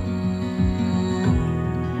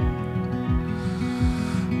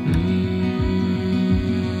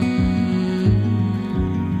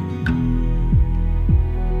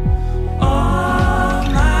 All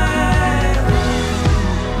my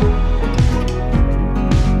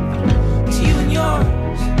to you and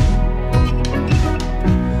yours,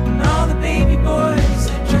 and all the baby boys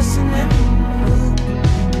are dressing them blue,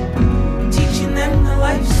 teaching them that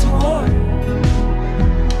life's a war.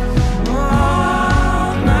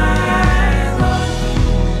 All my love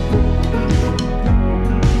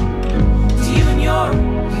to you and yours,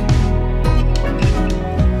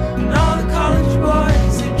 and all the college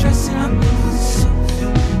boys are dressing up in suits,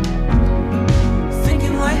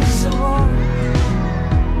 thinking life's a war.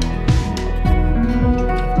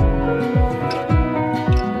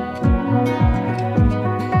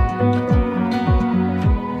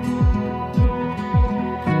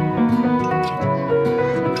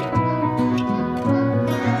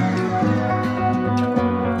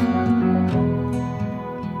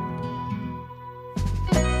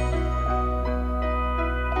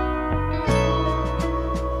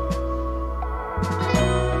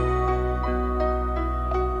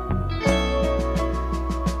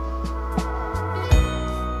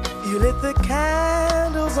 You lit the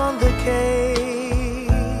candles on the cave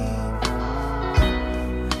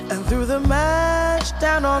and threw the match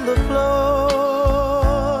down on the floor.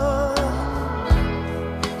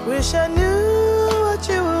 Wish I knew what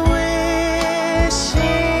you were wishing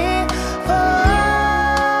for.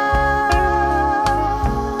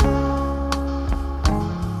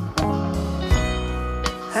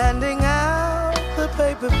 Handing out the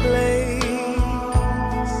paper plates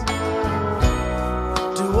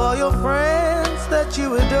to all your friends that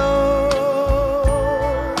you adore.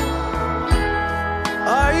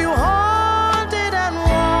 Are you haunted and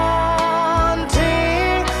wanting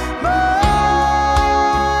more?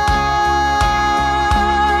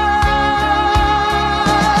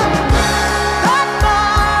 That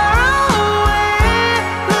far away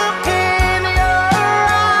look in your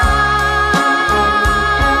eyes.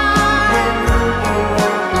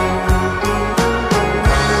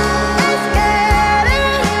 It's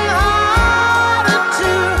getting harder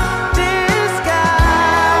to disguise.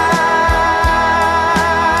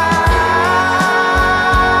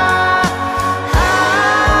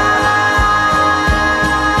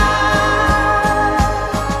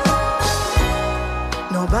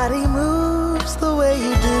 Nobody moves the way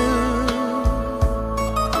you do,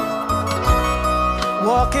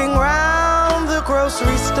 walking round the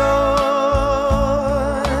grocery store.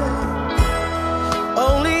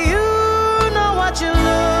 Only you know what you're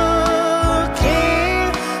looking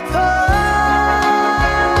for.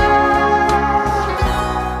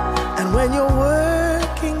 And when your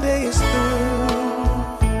working day is through,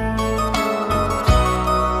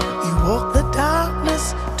 you walk the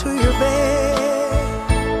darkness to your bed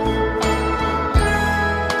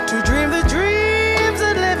to dream the dreams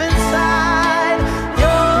that live inside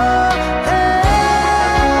your head.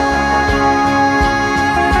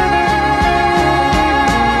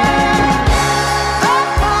 That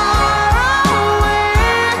far away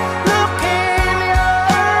look in your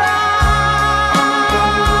eyes.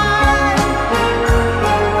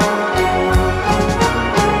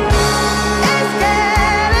 It's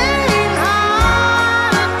getting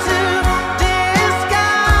harder to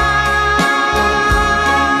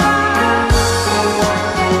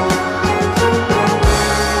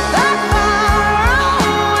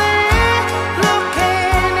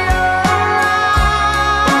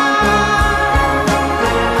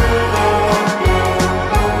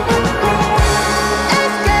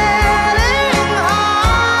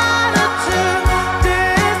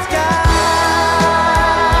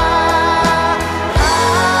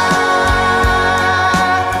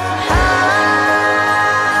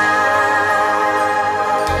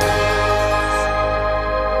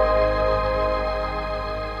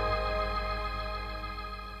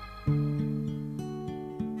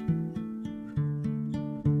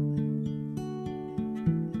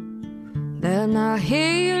Then I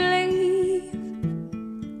hear you leave,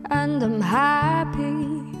 and I'm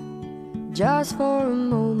happy. Just for a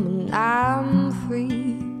moment I'm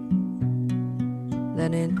free.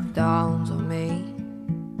 Then it dawns on me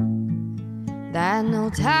that no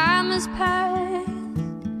time has passed,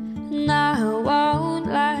 and I won't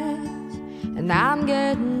last, and I'm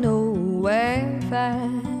getting nowhere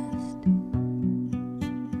fast.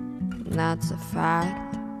 that's a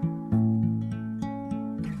fact.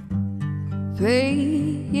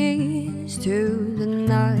 3 years to the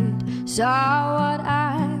night, saw what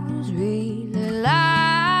I was really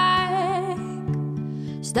like.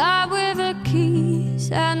 Start with a kiss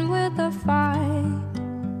and with a fight.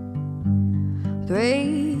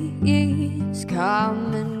 3 years come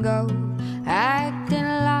and go, acting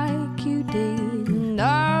like you didn't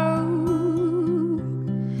know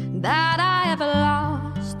that I ever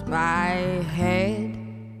lost my head.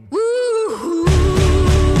 Woo-hoo.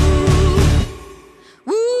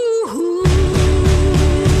 Woo-hoo.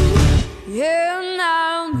 You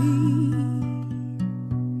know me,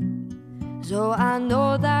 so I know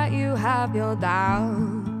that you have your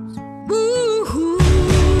doubts. Woo-hoo.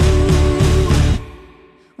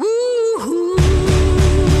 Woo-hoo.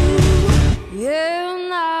 You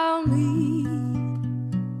know me,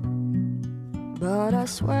 but I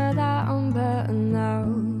swear that I'm better now.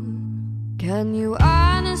 Can you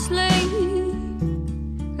honestly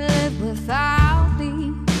live without me?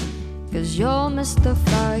 'Cause you're Mr.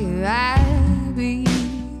 Fire I breathe.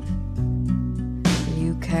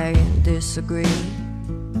 You can't disagree.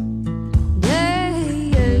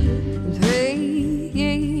 3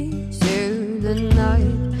 years to the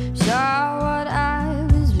night, saw what I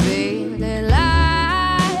was really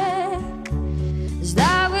like.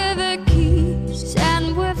 Start with a kiss and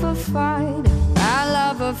with a fight. I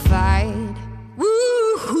love a fight.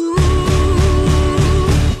 Woo-hoo.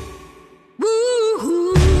 Woo-hoo.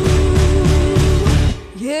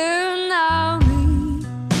 You know me,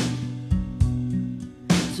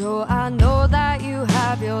 so I know that you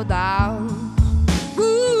have your doubts.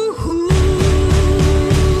 Woo-hoo.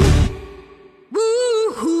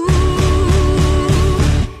 Woo-hoo.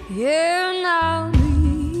 You know me,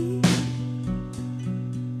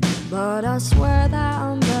 but I swear that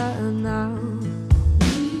I'm better now.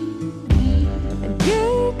 And you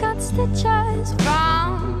got stitches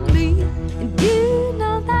from me, and you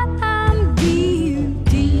know that I'm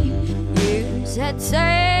guilty. You said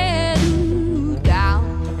settle down,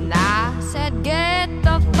 and I said get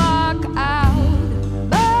the fuck out.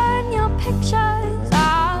 Burn your pictures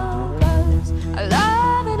of us. I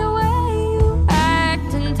love it the way you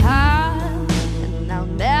act in time, and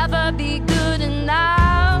I'll never be good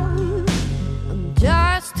enough. I'm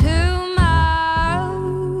just too much.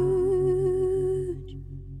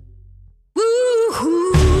 Woo-hoo.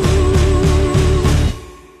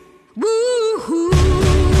 Woo-hoo.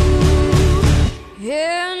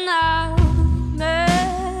 You know me,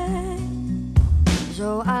 so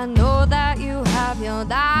I know that you have your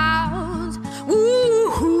doubts.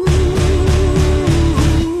 Woo-hoo.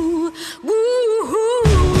 Woo-hoo.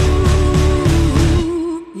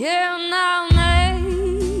 You know me,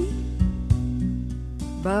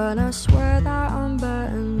 but I swear that I'm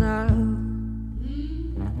better now.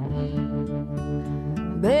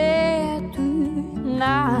 Better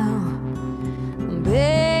now.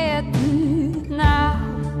 Better now.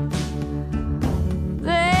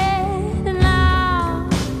 Better now.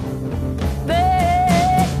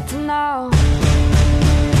 Better now.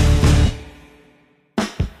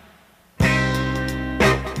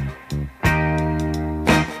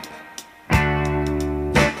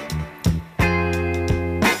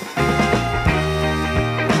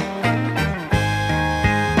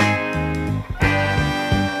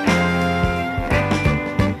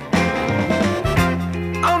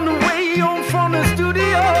 On the way home from the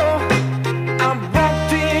studio, I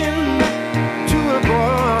walked in to a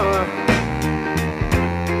bar.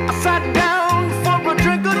 I sat down for a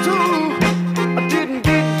drink or two. I didn't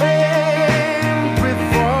get very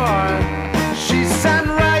far. She sat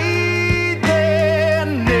right there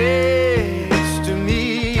next to me.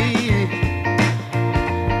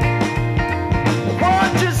 Was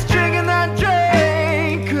just drinking that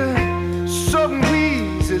drink so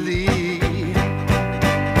easily.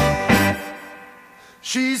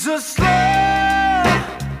 She's a slow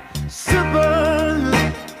sipper.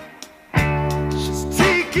 She's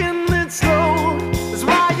taking it slow. That's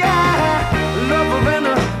why I love her and I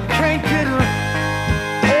can't get her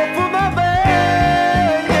off of my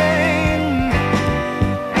brain.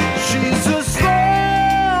 She's a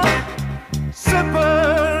slow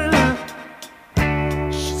sipper.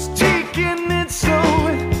 She's taking it slow.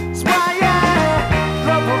 That's why I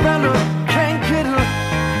love her and I can't get her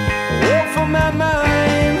off of my mind.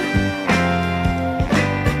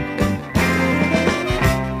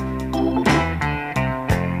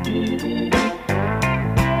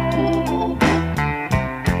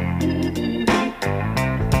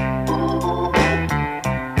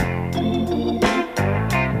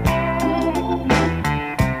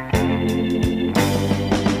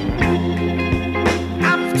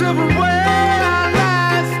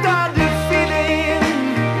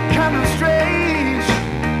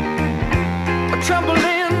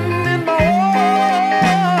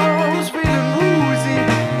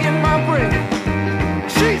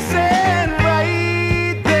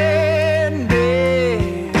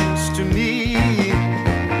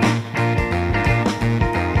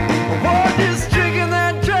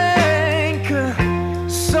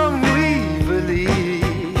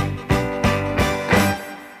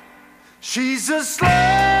 slow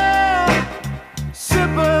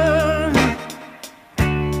sipper.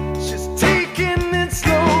 She's taking it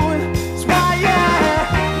slow. That's why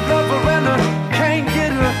I love her and I can't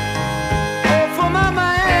get her off of my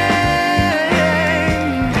mind.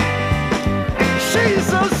 She's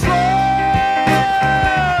a slow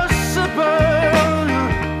sipper.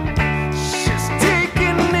 She's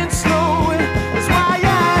taking it slow. That's why I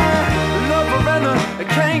love her and I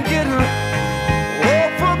can't get her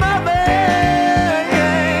off of my mind.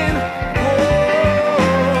 Whoa.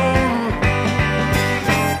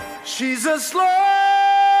 She's a slow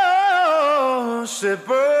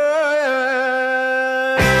sipper.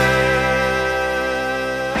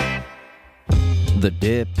 The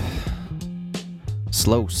Dip,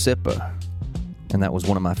 Slow Sipper. And that was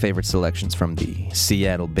one of my favorite selections from the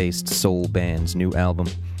Seattle-based soul band's new album.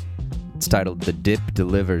 It's titled The Dip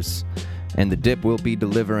Delivers. And The Dip will be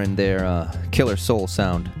delivering their killer soul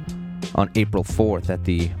sound on April 4th at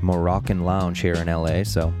the Moroccan Lounge here in LA.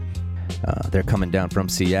 So they're coming down from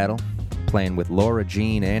Seattle, playing with Laura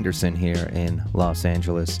Jean Anderson here in Los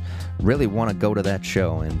Angeles. Really want to go to that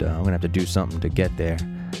show, and I'm going to have to do something to get there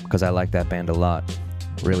because I like that band a lot.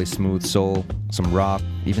 Really smooth soul, some rock,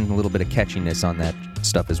 even a little bit of catchiness on that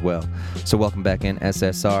stuff as well. So welcome back in,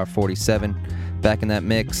 SSR 47. Back in that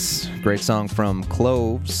mix, great song from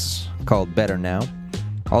Cloves called Better Now.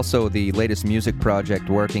 Also, the latest music project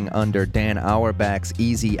working under Dan Auerbach's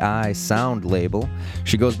Easy Eye sound label.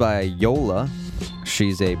 She goes by Yola.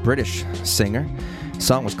 She's a British singer. The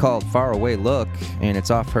song was called Far Away Look, and it's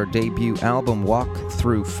off her debut album Walk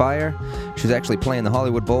Through Fire. She's actually playing the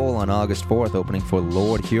Hollywood Bowl on August 4th, opening for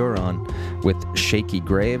Lord Huron with Shaky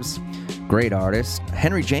Graves. Great artist.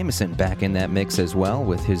 Henry Jameson back in that mix as well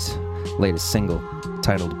with his latest single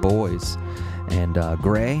titled Boys. And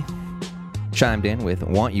Gray chimed in with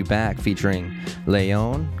Want You Back featuring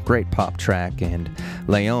Leon. Great pop track. And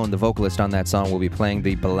Leon, the vocalist on that song, will be playing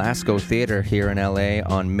the Belasco Theater here in LA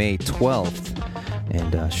on May 12th.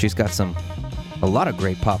 And she's got a lot of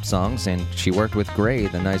great pop songs, and she worked with Gray,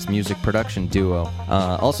 the nice music production duo.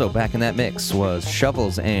 Also back in that mix was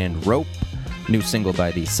Shovels and Rope, new single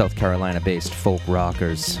by the South Carolina-based folk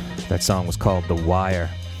rockers. That song was called The Wire.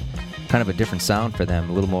 Kind of a different sound for them,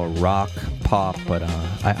 a little more rock, pop, but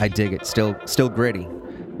I dig it. Still gritty,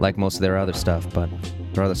 like most of their other stuff, but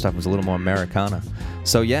their other stuff was a little more Americana.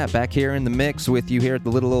 So yeah, back here in the mix with you here at the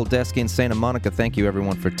little old desk in Santa Monica. Thank you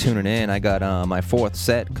everyone for tuning in. I got my fourth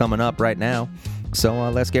set coming up right now, so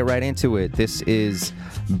let's get right into it. This is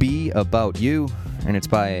Be About You, and it's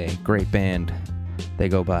by a great band. They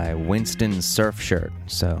go by Winston Surfshirt.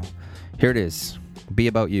 So here it is, Be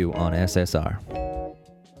About You on SSR.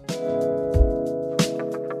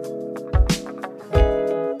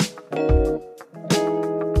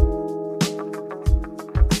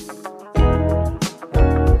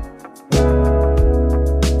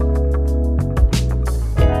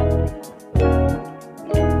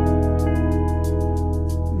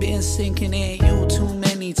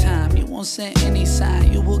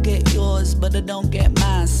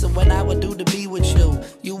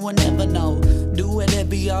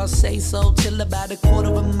 Say so till about a quarter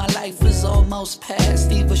of my life is almost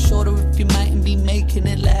past. Even shorter if you mightn't be making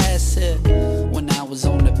it last. When I was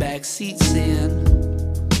on the back seat saying,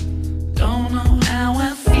 don't know how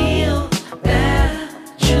I feel that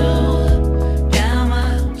you got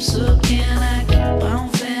my so can I keep on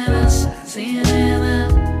fantasizing and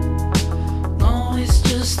I know it's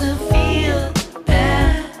just a feel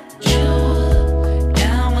that you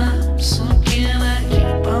got my so can I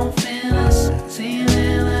keep on fantasizing.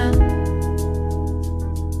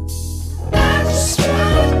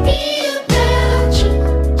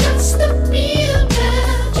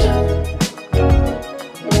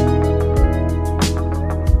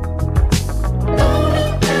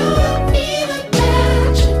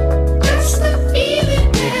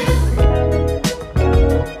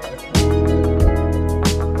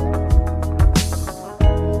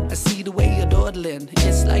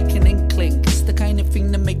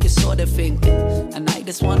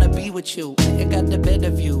 You. I got the better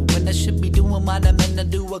view when I should be doing what I'm meant to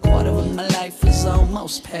do. A quarter of my life is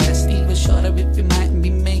almost past. Even shorter if you mightn't be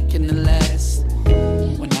making it last.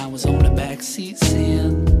 When I was on the back seat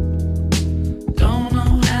saying, don't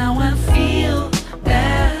know how I feel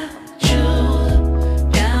that you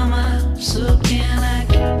got my so can I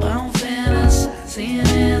keep on fantasizing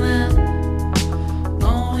and I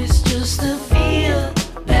know it's just a feel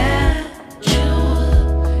that you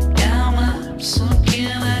got my so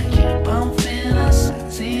can I keep on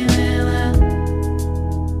fantasizing and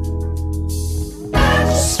I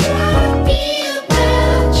just wanna be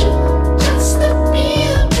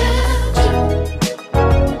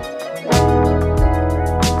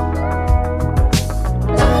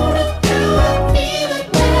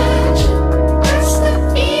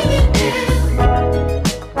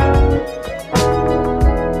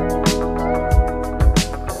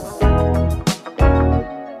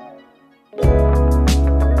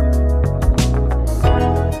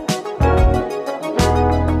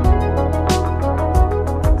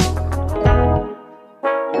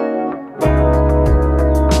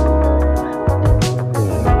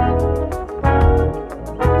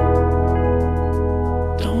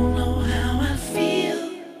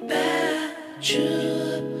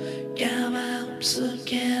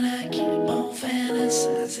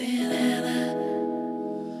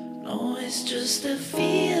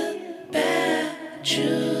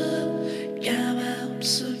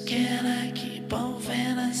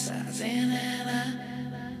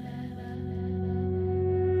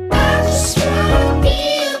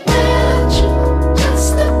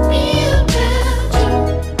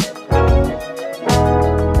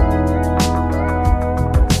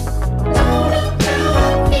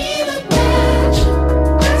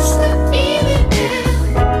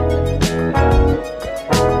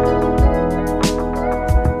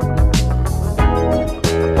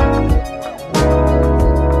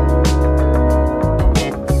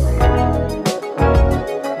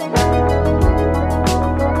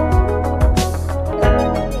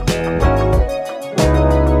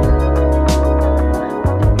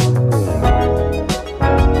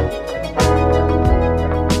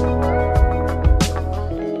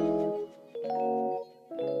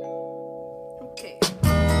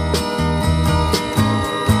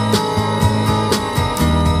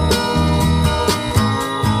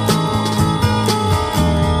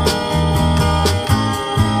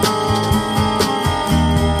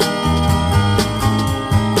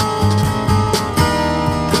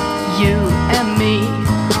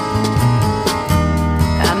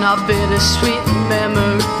bittersweet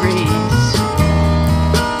memories,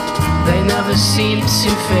 they never seem to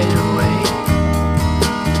fade away.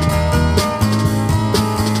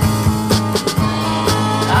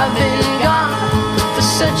 I've been gone for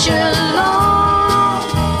such a long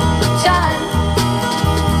time.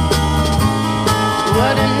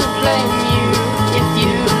 Wouldn't blame you if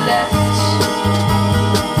you left.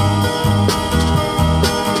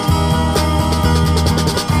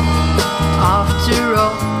 After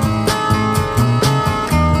all,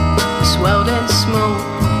 this world ain't small,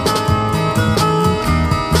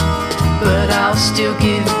 but I'll still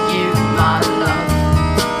give you my love.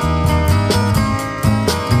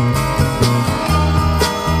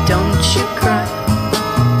 Don't you cry,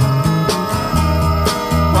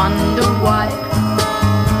 wonder why.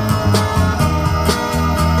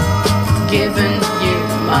 Giving you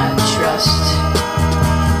my trust.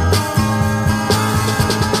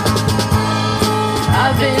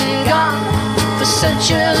 I've been gone for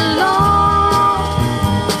such a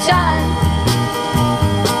long time.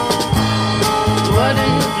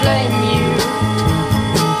 Wouldn't blame you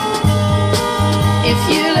if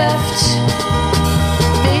you left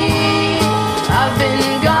me. I've been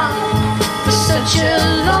gone for such a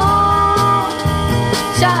long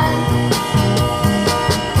time.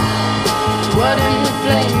 Wouldn't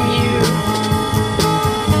blame you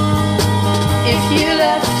if you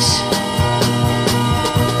left.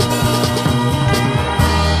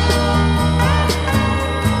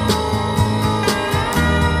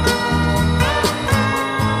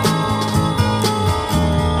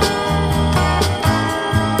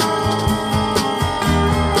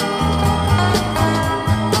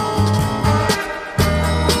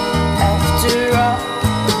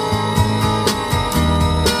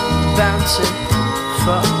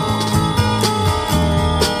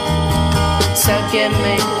 To give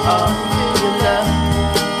me all your love.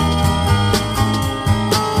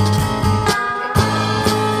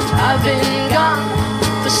 I've been gone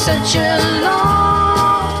for such a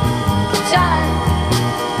long time.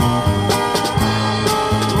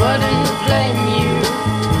 Wouldn't blame you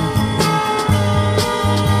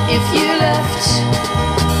if you left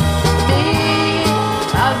me.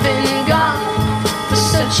 I've been gone for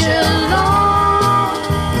such a long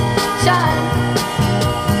time.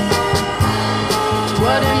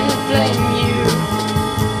 Wouldn't blame you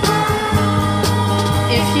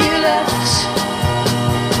if you left.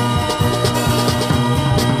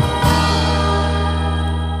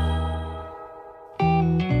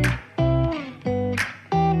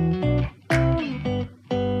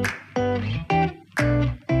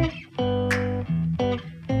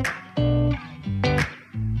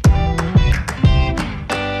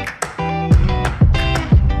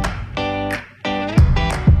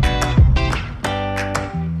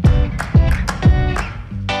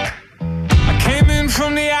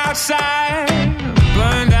 From the outside,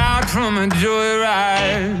 burned out from a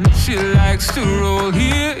joyride. She likes to roll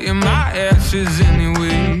here in my ashes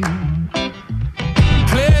anyway.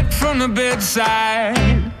 Played from the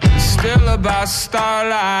bedside, still about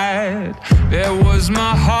starlight. There was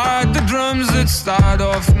my heart, the drums that start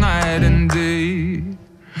off night and day.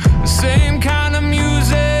 The same kind of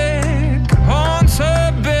music haunts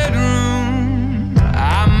her bedroom.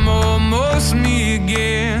 I'm almost me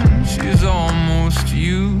again, she's almost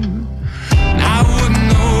you. And I wouldn't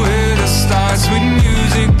know where to start. Sweet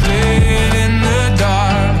music playing in the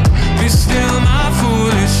dark. Be still my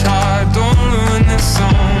foolish heart, don't ruin this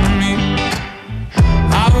on me.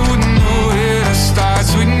 I wouldn't know where to start.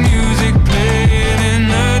 Sweet music playing in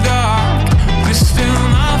the dark. Be still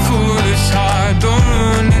my foolish heart, don't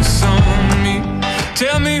ruin this on me.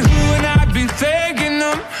 Tell me who and I'd be thanking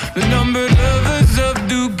them. The numbered lovers of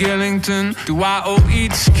Duke Ellington. Do I owe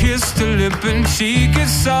each kiss to lip and cheek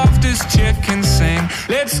as soft as Chet can sing?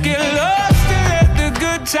 Let's get lost and let the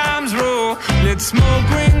good times roll. Let smoke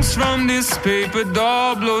rings from this paper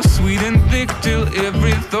doll blow sweet and thick till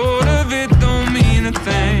every thought of it don't mean a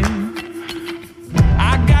thing.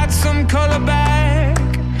 I got some color back,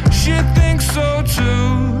 she thinks so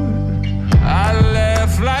too. I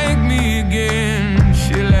laugh like me again,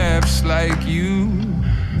 she laughs like you.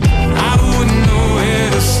 I wouldn't know where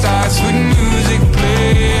to start. With music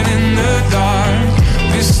playing in the dark.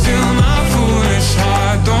 Be still my foolish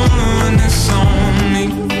heart, don't ruin this on me.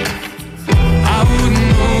 I wouldn't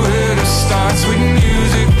know where to start. With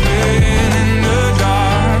music playing in the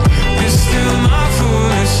dark. Be still my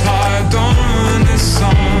foolish heart, don't ruin this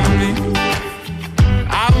on me.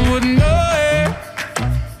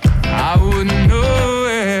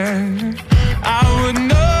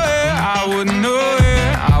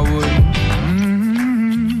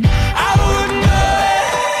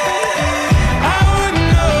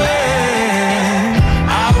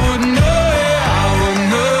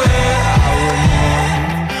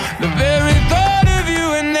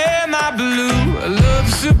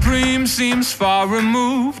 far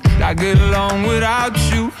removed. I get along without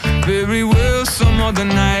you very well some other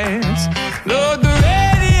nights. Lord, the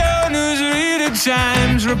radio news reader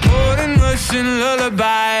chimes, reporting Russian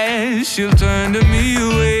lullabies. She'll turn to me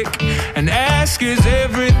awake and ask, is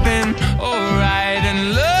everything alright?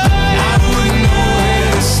 And love, I wouldn't know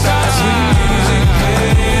where to start with music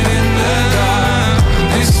playing in the dark.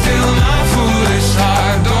 It's still my foolish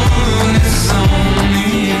heart, don't ruin this on me.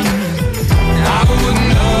 I wouldn't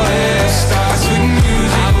know where it starts with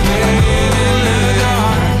music playing in the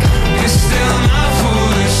dark. It's still my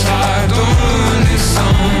foolish heart, don't ruin this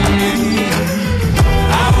on me.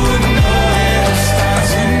 I wouldn't know where it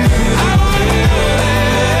starts with music playing in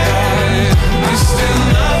the dark. It's still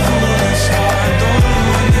my foolish heart, don't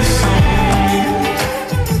ruin this on me.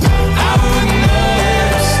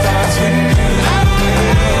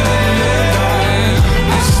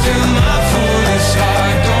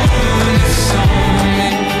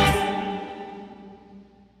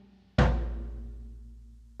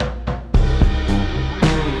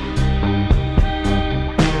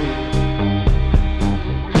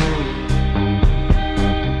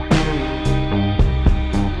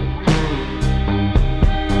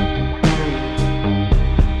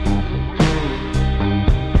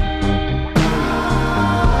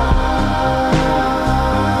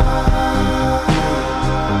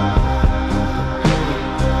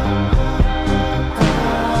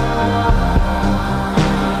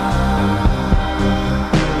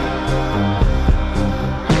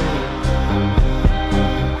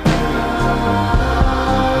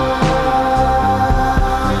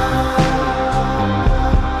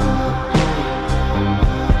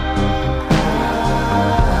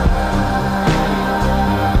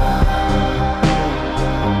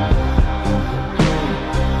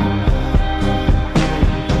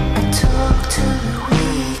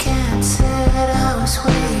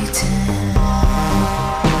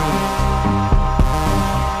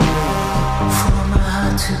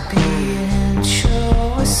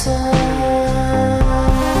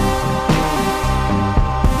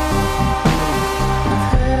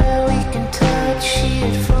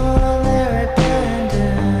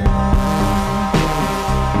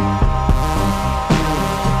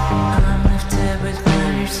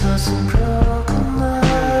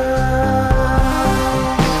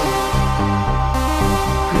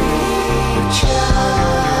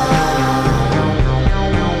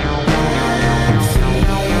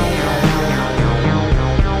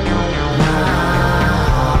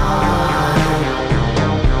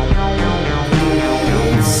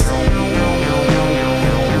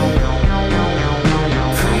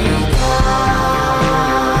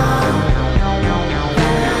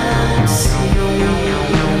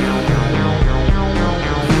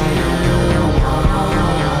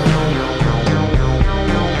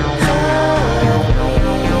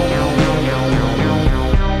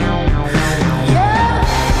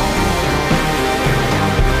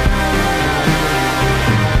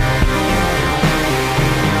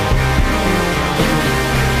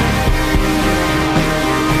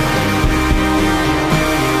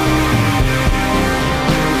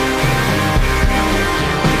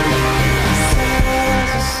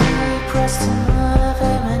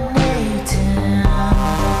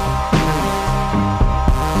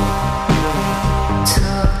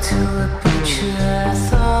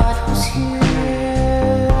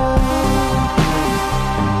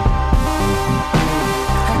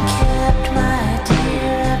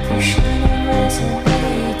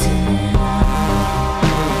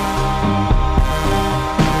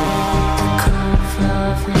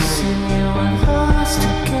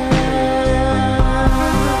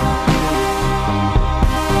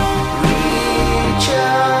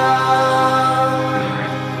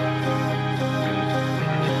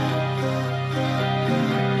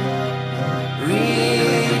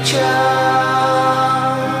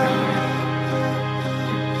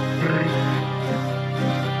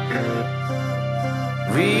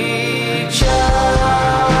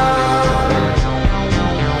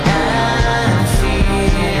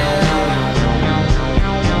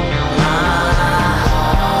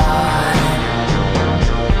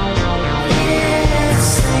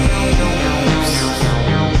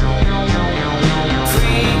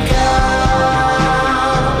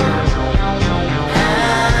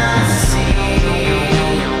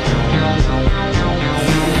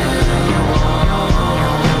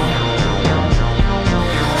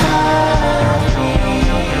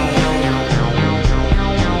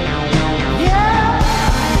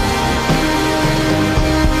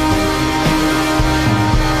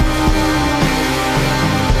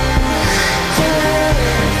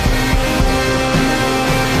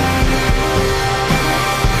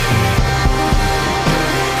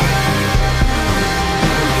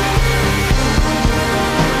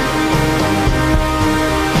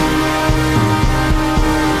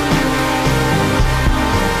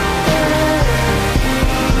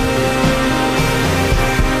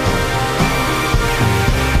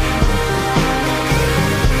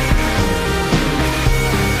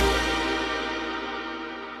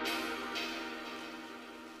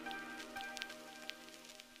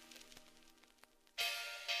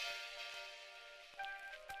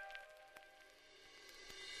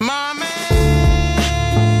 My man's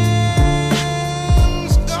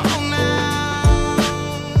gone now.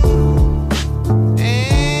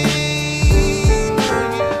 Ain't no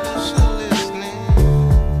use of listening.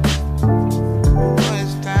 Oh,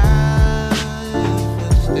 it's time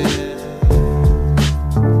for still.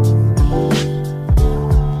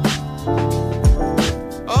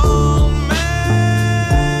 Old man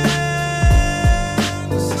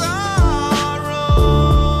sorrow.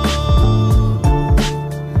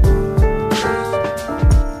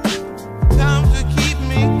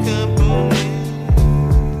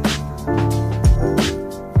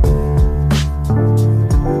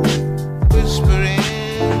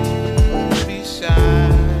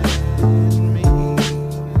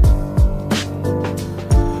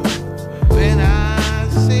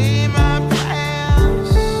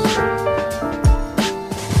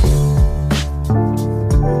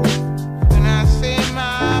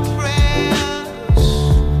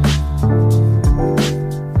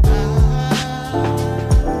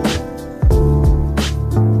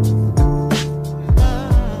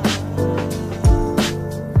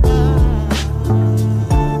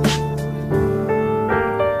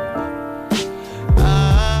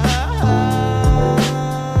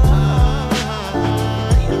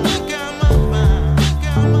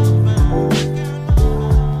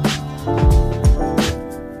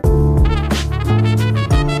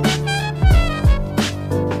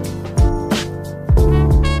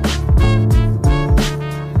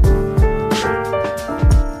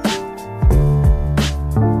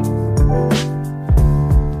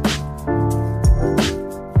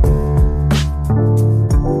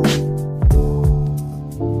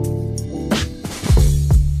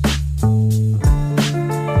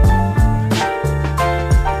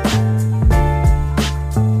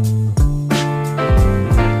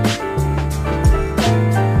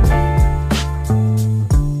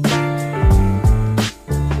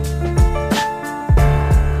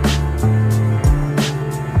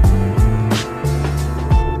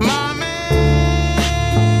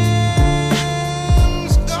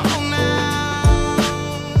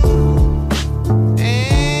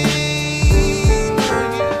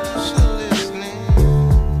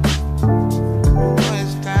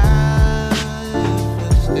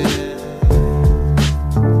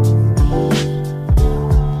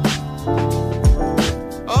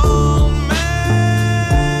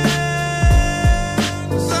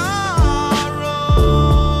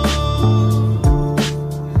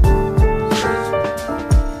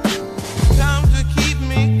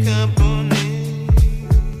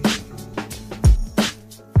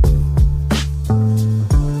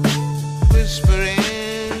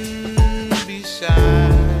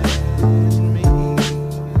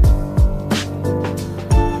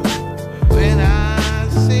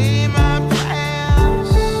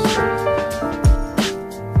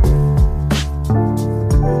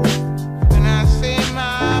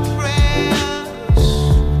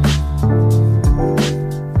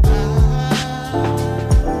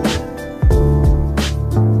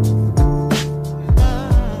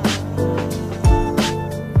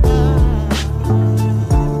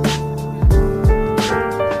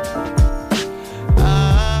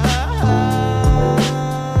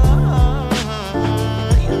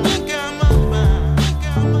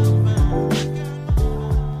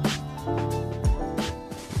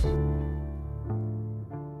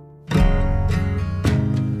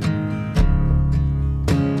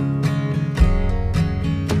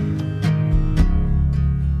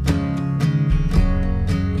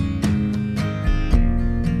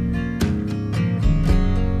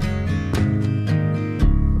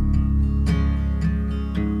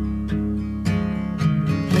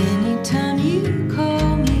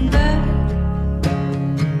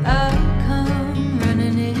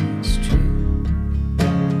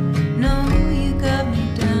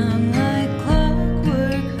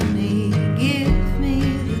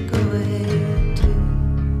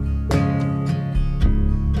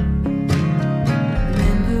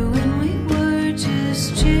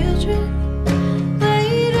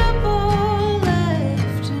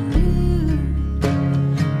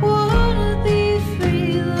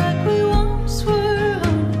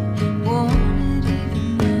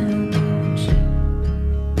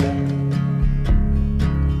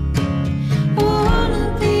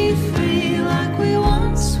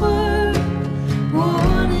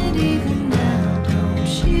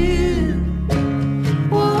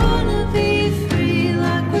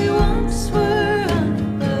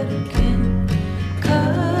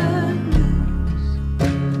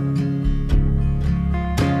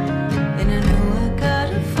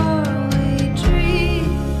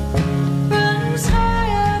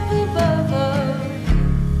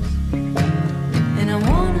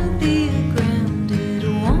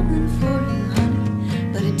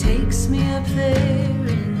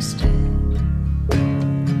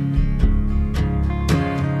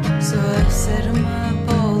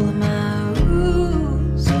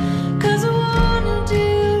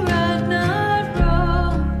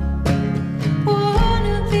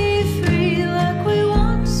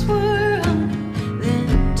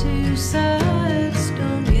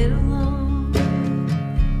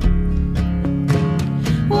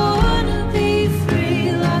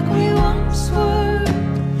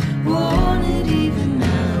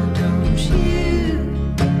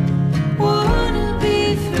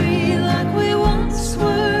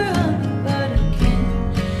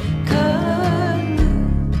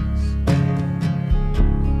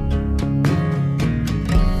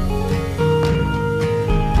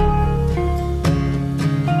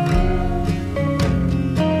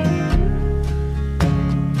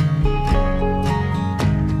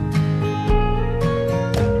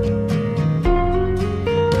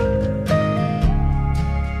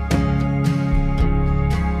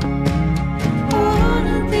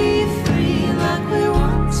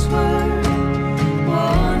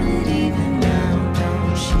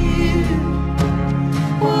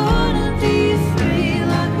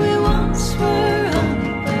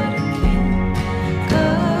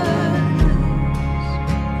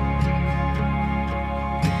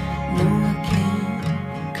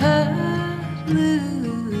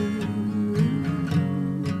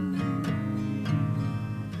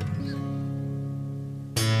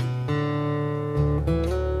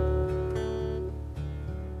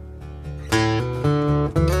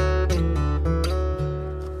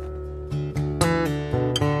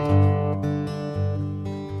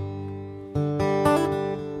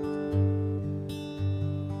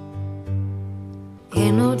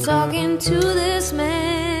 Ain't no talking to this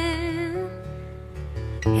man.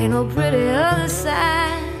 Ain't no pretty other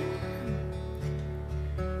side.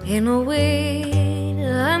 Ain't no way to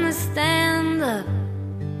understand the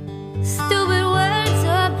stupid words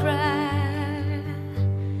of pride.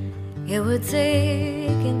 It would take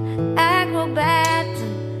an acrobat.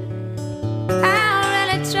 I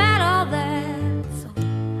already tried all that, so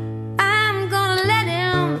I'm gonna let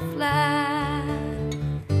him fly.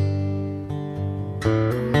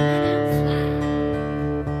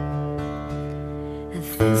 And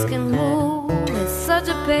things can move at such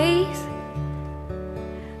a pace.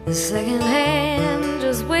 The second hand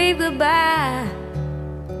just wave goodbye.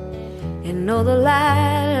 And know the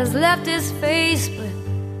light has left his face, but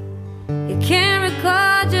you can't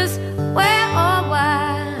recall just where or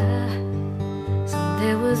why. So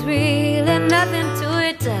there was really nothing to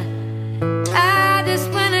it. I just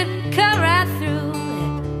went and cut right through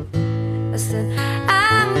it. I said,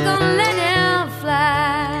 I'm gonna let him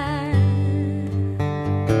fly.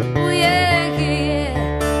 Oh yeah,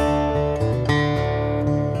 yeah.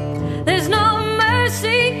 There's no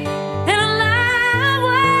mercy in a life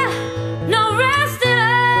where no rest at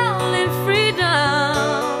all in freedom.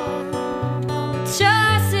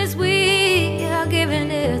 Choices we are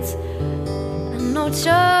given, it's no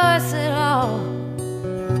choice at all.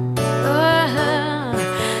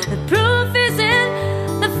 The proof is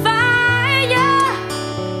in the fire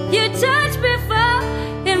you touch before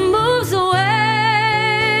it moves away.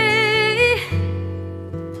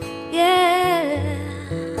 Yeah,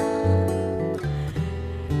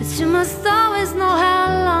 but you must always know how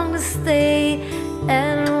long to stay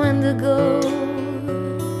and when to go.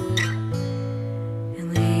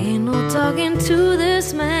 And there ain't no talking to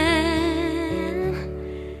this man.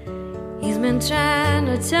 He's been trying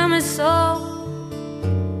to tell me so.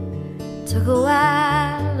 Took a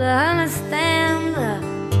while to understand the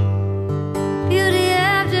beauty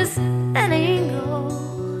of just letting go.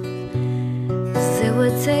 'Cause it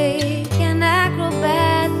would take an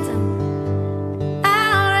acrobat, and I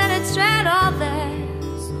already tried all that,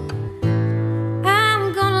 so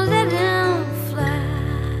I'm gonna let him fly.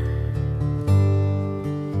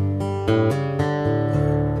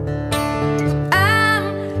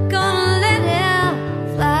 I'm gonna let him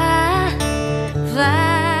fly,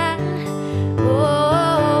 fly.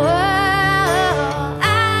 Oh,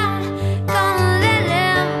 I'm gonna let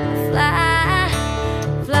him fly,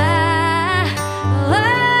 fly.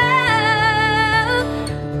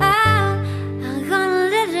 Oh, I'm gonna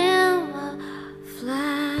let him fly.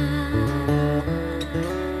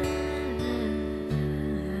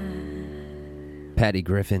 Patty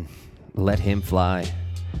Griffin, Let Him Fly.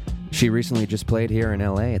 She recently just played here in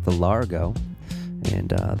LA at the Largo, and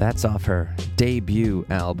that's off her debut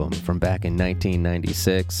album from back in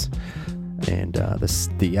 1996. And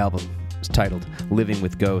the album is titled Living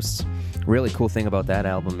with Ghosts. Really cool thing about that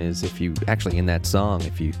album is if you actually in that song,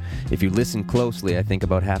 if you listen closely, I think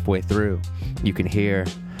about halfway through, you can hear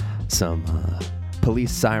some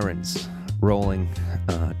police sirens rolling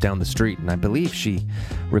down the street. And I believe she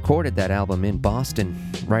recorded that album in Boston,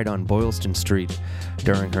 right on Boylston Street,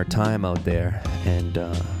 during her time out there. And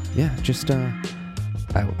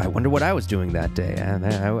I wonder what I was doing that day.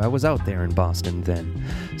 I was out there in Boston then.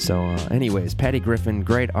 So anyways, Patty Griffin,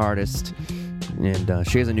 great artist, and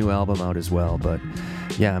she has a new album out as well. But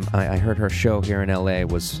yeah, I heard her show here in LA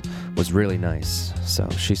was really nice. So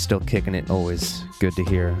she's still kicking it. Always good to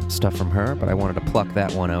hear stuff from her. But I wanted to pluck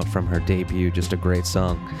that one out from her debut. Just a great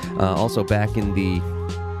song. Also back in the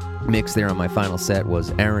mix there on my final set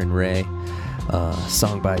was Aaron Ray.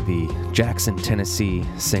 Song by the Jackson, Tennessee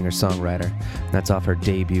singer-songwriter. That's off her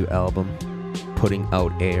debut album, Putting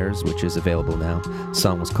Out Airs, which is available now. The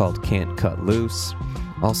song was called Can't Cut Loose.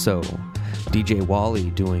 Also, DJ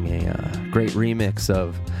Wally doing a great remix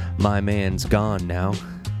of My Man's Gone Now.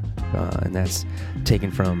 And that's taken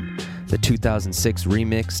from the 2006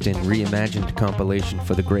 remixed and reimagined compilation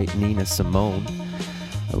for the great Nina Simone.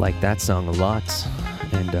 I like that song a lot.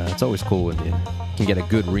 And it's always cool when you can get a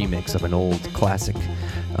good remix of an old classic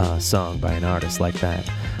song by an artist like that.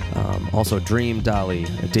 Also Dream Dolly,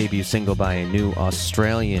 a debut single by a new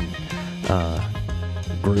Australian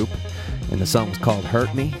group, and the song was called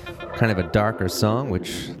Hurt Me, kind of a darker song,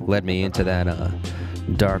 which led me into that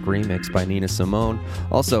dark remix by Nina Simone.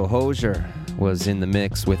 Also Hozier was in the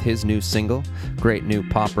mix with his new single, great new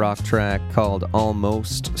pop rock track called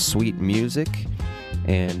Almost Sweet Music,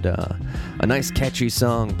 and a nice catchy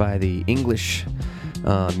song by the English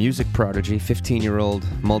music prodigy, 15-year-old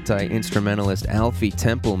multi-instrumentalist Alfie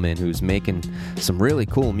Templeman, who's making some really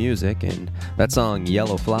cool music, and that song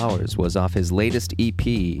Yellow Flowers was off his latest EP,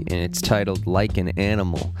 and it's titled Like an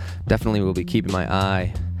Animal. Definitely will be keeping my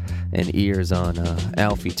eye and ears on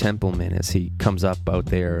Alfie Templeman as he comes up out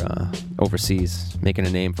there overseas, making a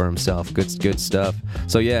name for himself. Good stuff.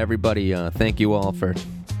 So yeah, everybody, thank you all for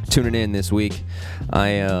tuning in this week.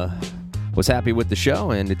 I was happy with the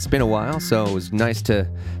show, and it's been a while, so it was nice to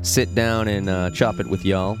sit down and chop it with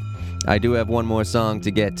y'all. I do have one more song to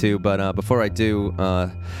get to, but before I do,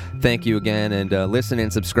 thank you again, and listen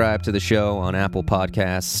and subscribe to the show on Apple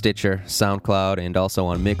Podcasts, Stitcher, SoundCloud, and also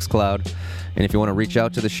on Mixcloud. And if you want to reach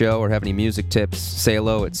out to the show or have any music tips, say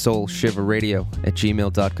hello at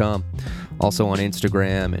soulshiverradio@gmail.com. Also on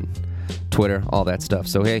Instagram and Twitter, all that stuff.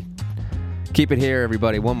 So hey, keep it here,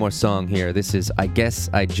 everybody. One more song here. This is I Guess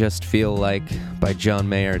I Just Feel Like by John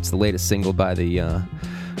Mayer. It's the latest single by the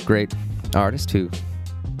great artist who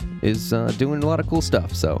is doing a lot of cool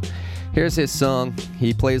stuff. So here's his song.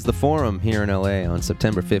 He plays the Forum here in LA on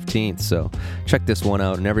September 15th. So check this one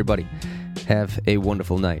out, and everybody have a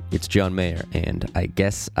wonderful night. It's John Mayer, and I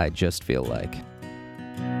Guess I Just Feel Like.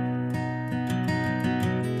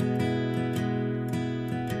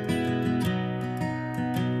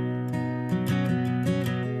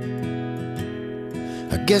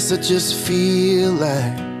 I guess I just feel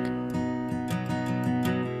like,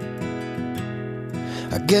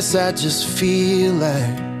 I guess I just feel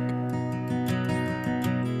like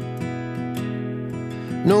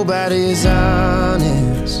nobody's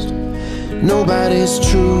honest, nobody's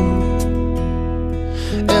true.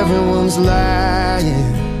 Everyone's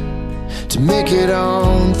lying to make it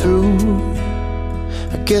on through.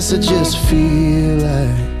 I guess I just feel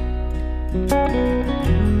like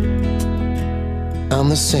I'm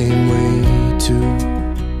the same way too.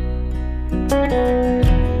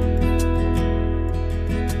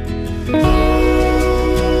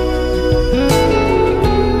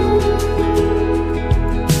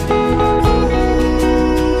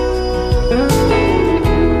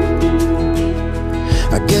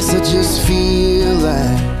 I guess I just feel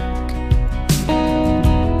like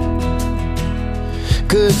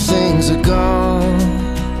good things are gone,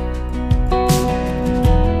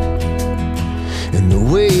 and the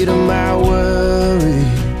weight of my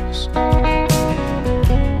worries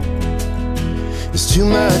is too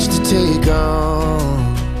much to take on.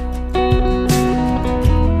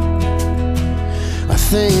 I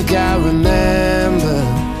think I remember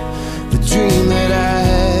the dream that I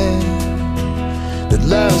had, that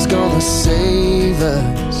love's gonna save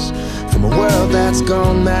us from a world that's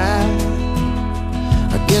gone mad.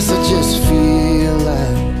 I guess I just feel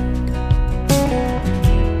like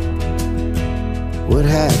what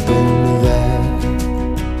happened to that?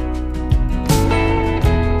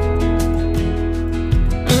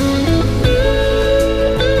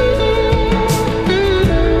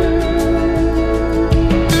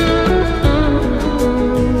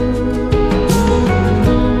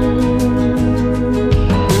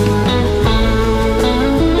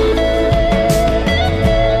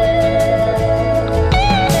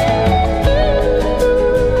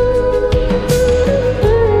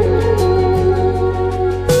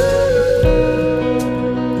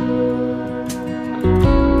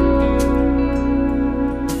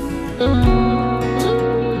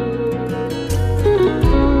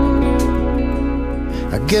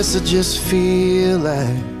 I guess I just feel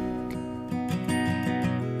like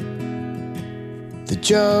the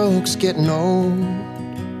joke's getting old,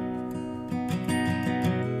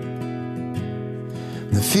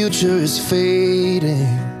 the future is fading,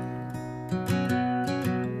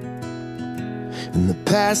 and the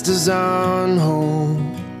past is on hold.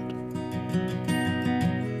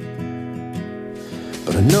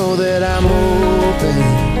 But I know that I'm open,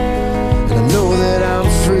 and I know that I'm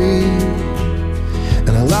free,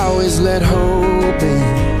 and I'll always let hope in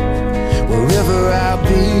wherever I'll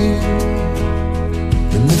be.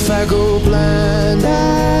 And if I go blind,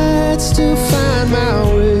 I'd still find my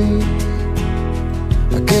way.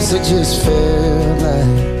 I guess I just felt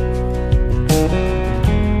like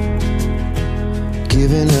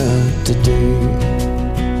giving up today.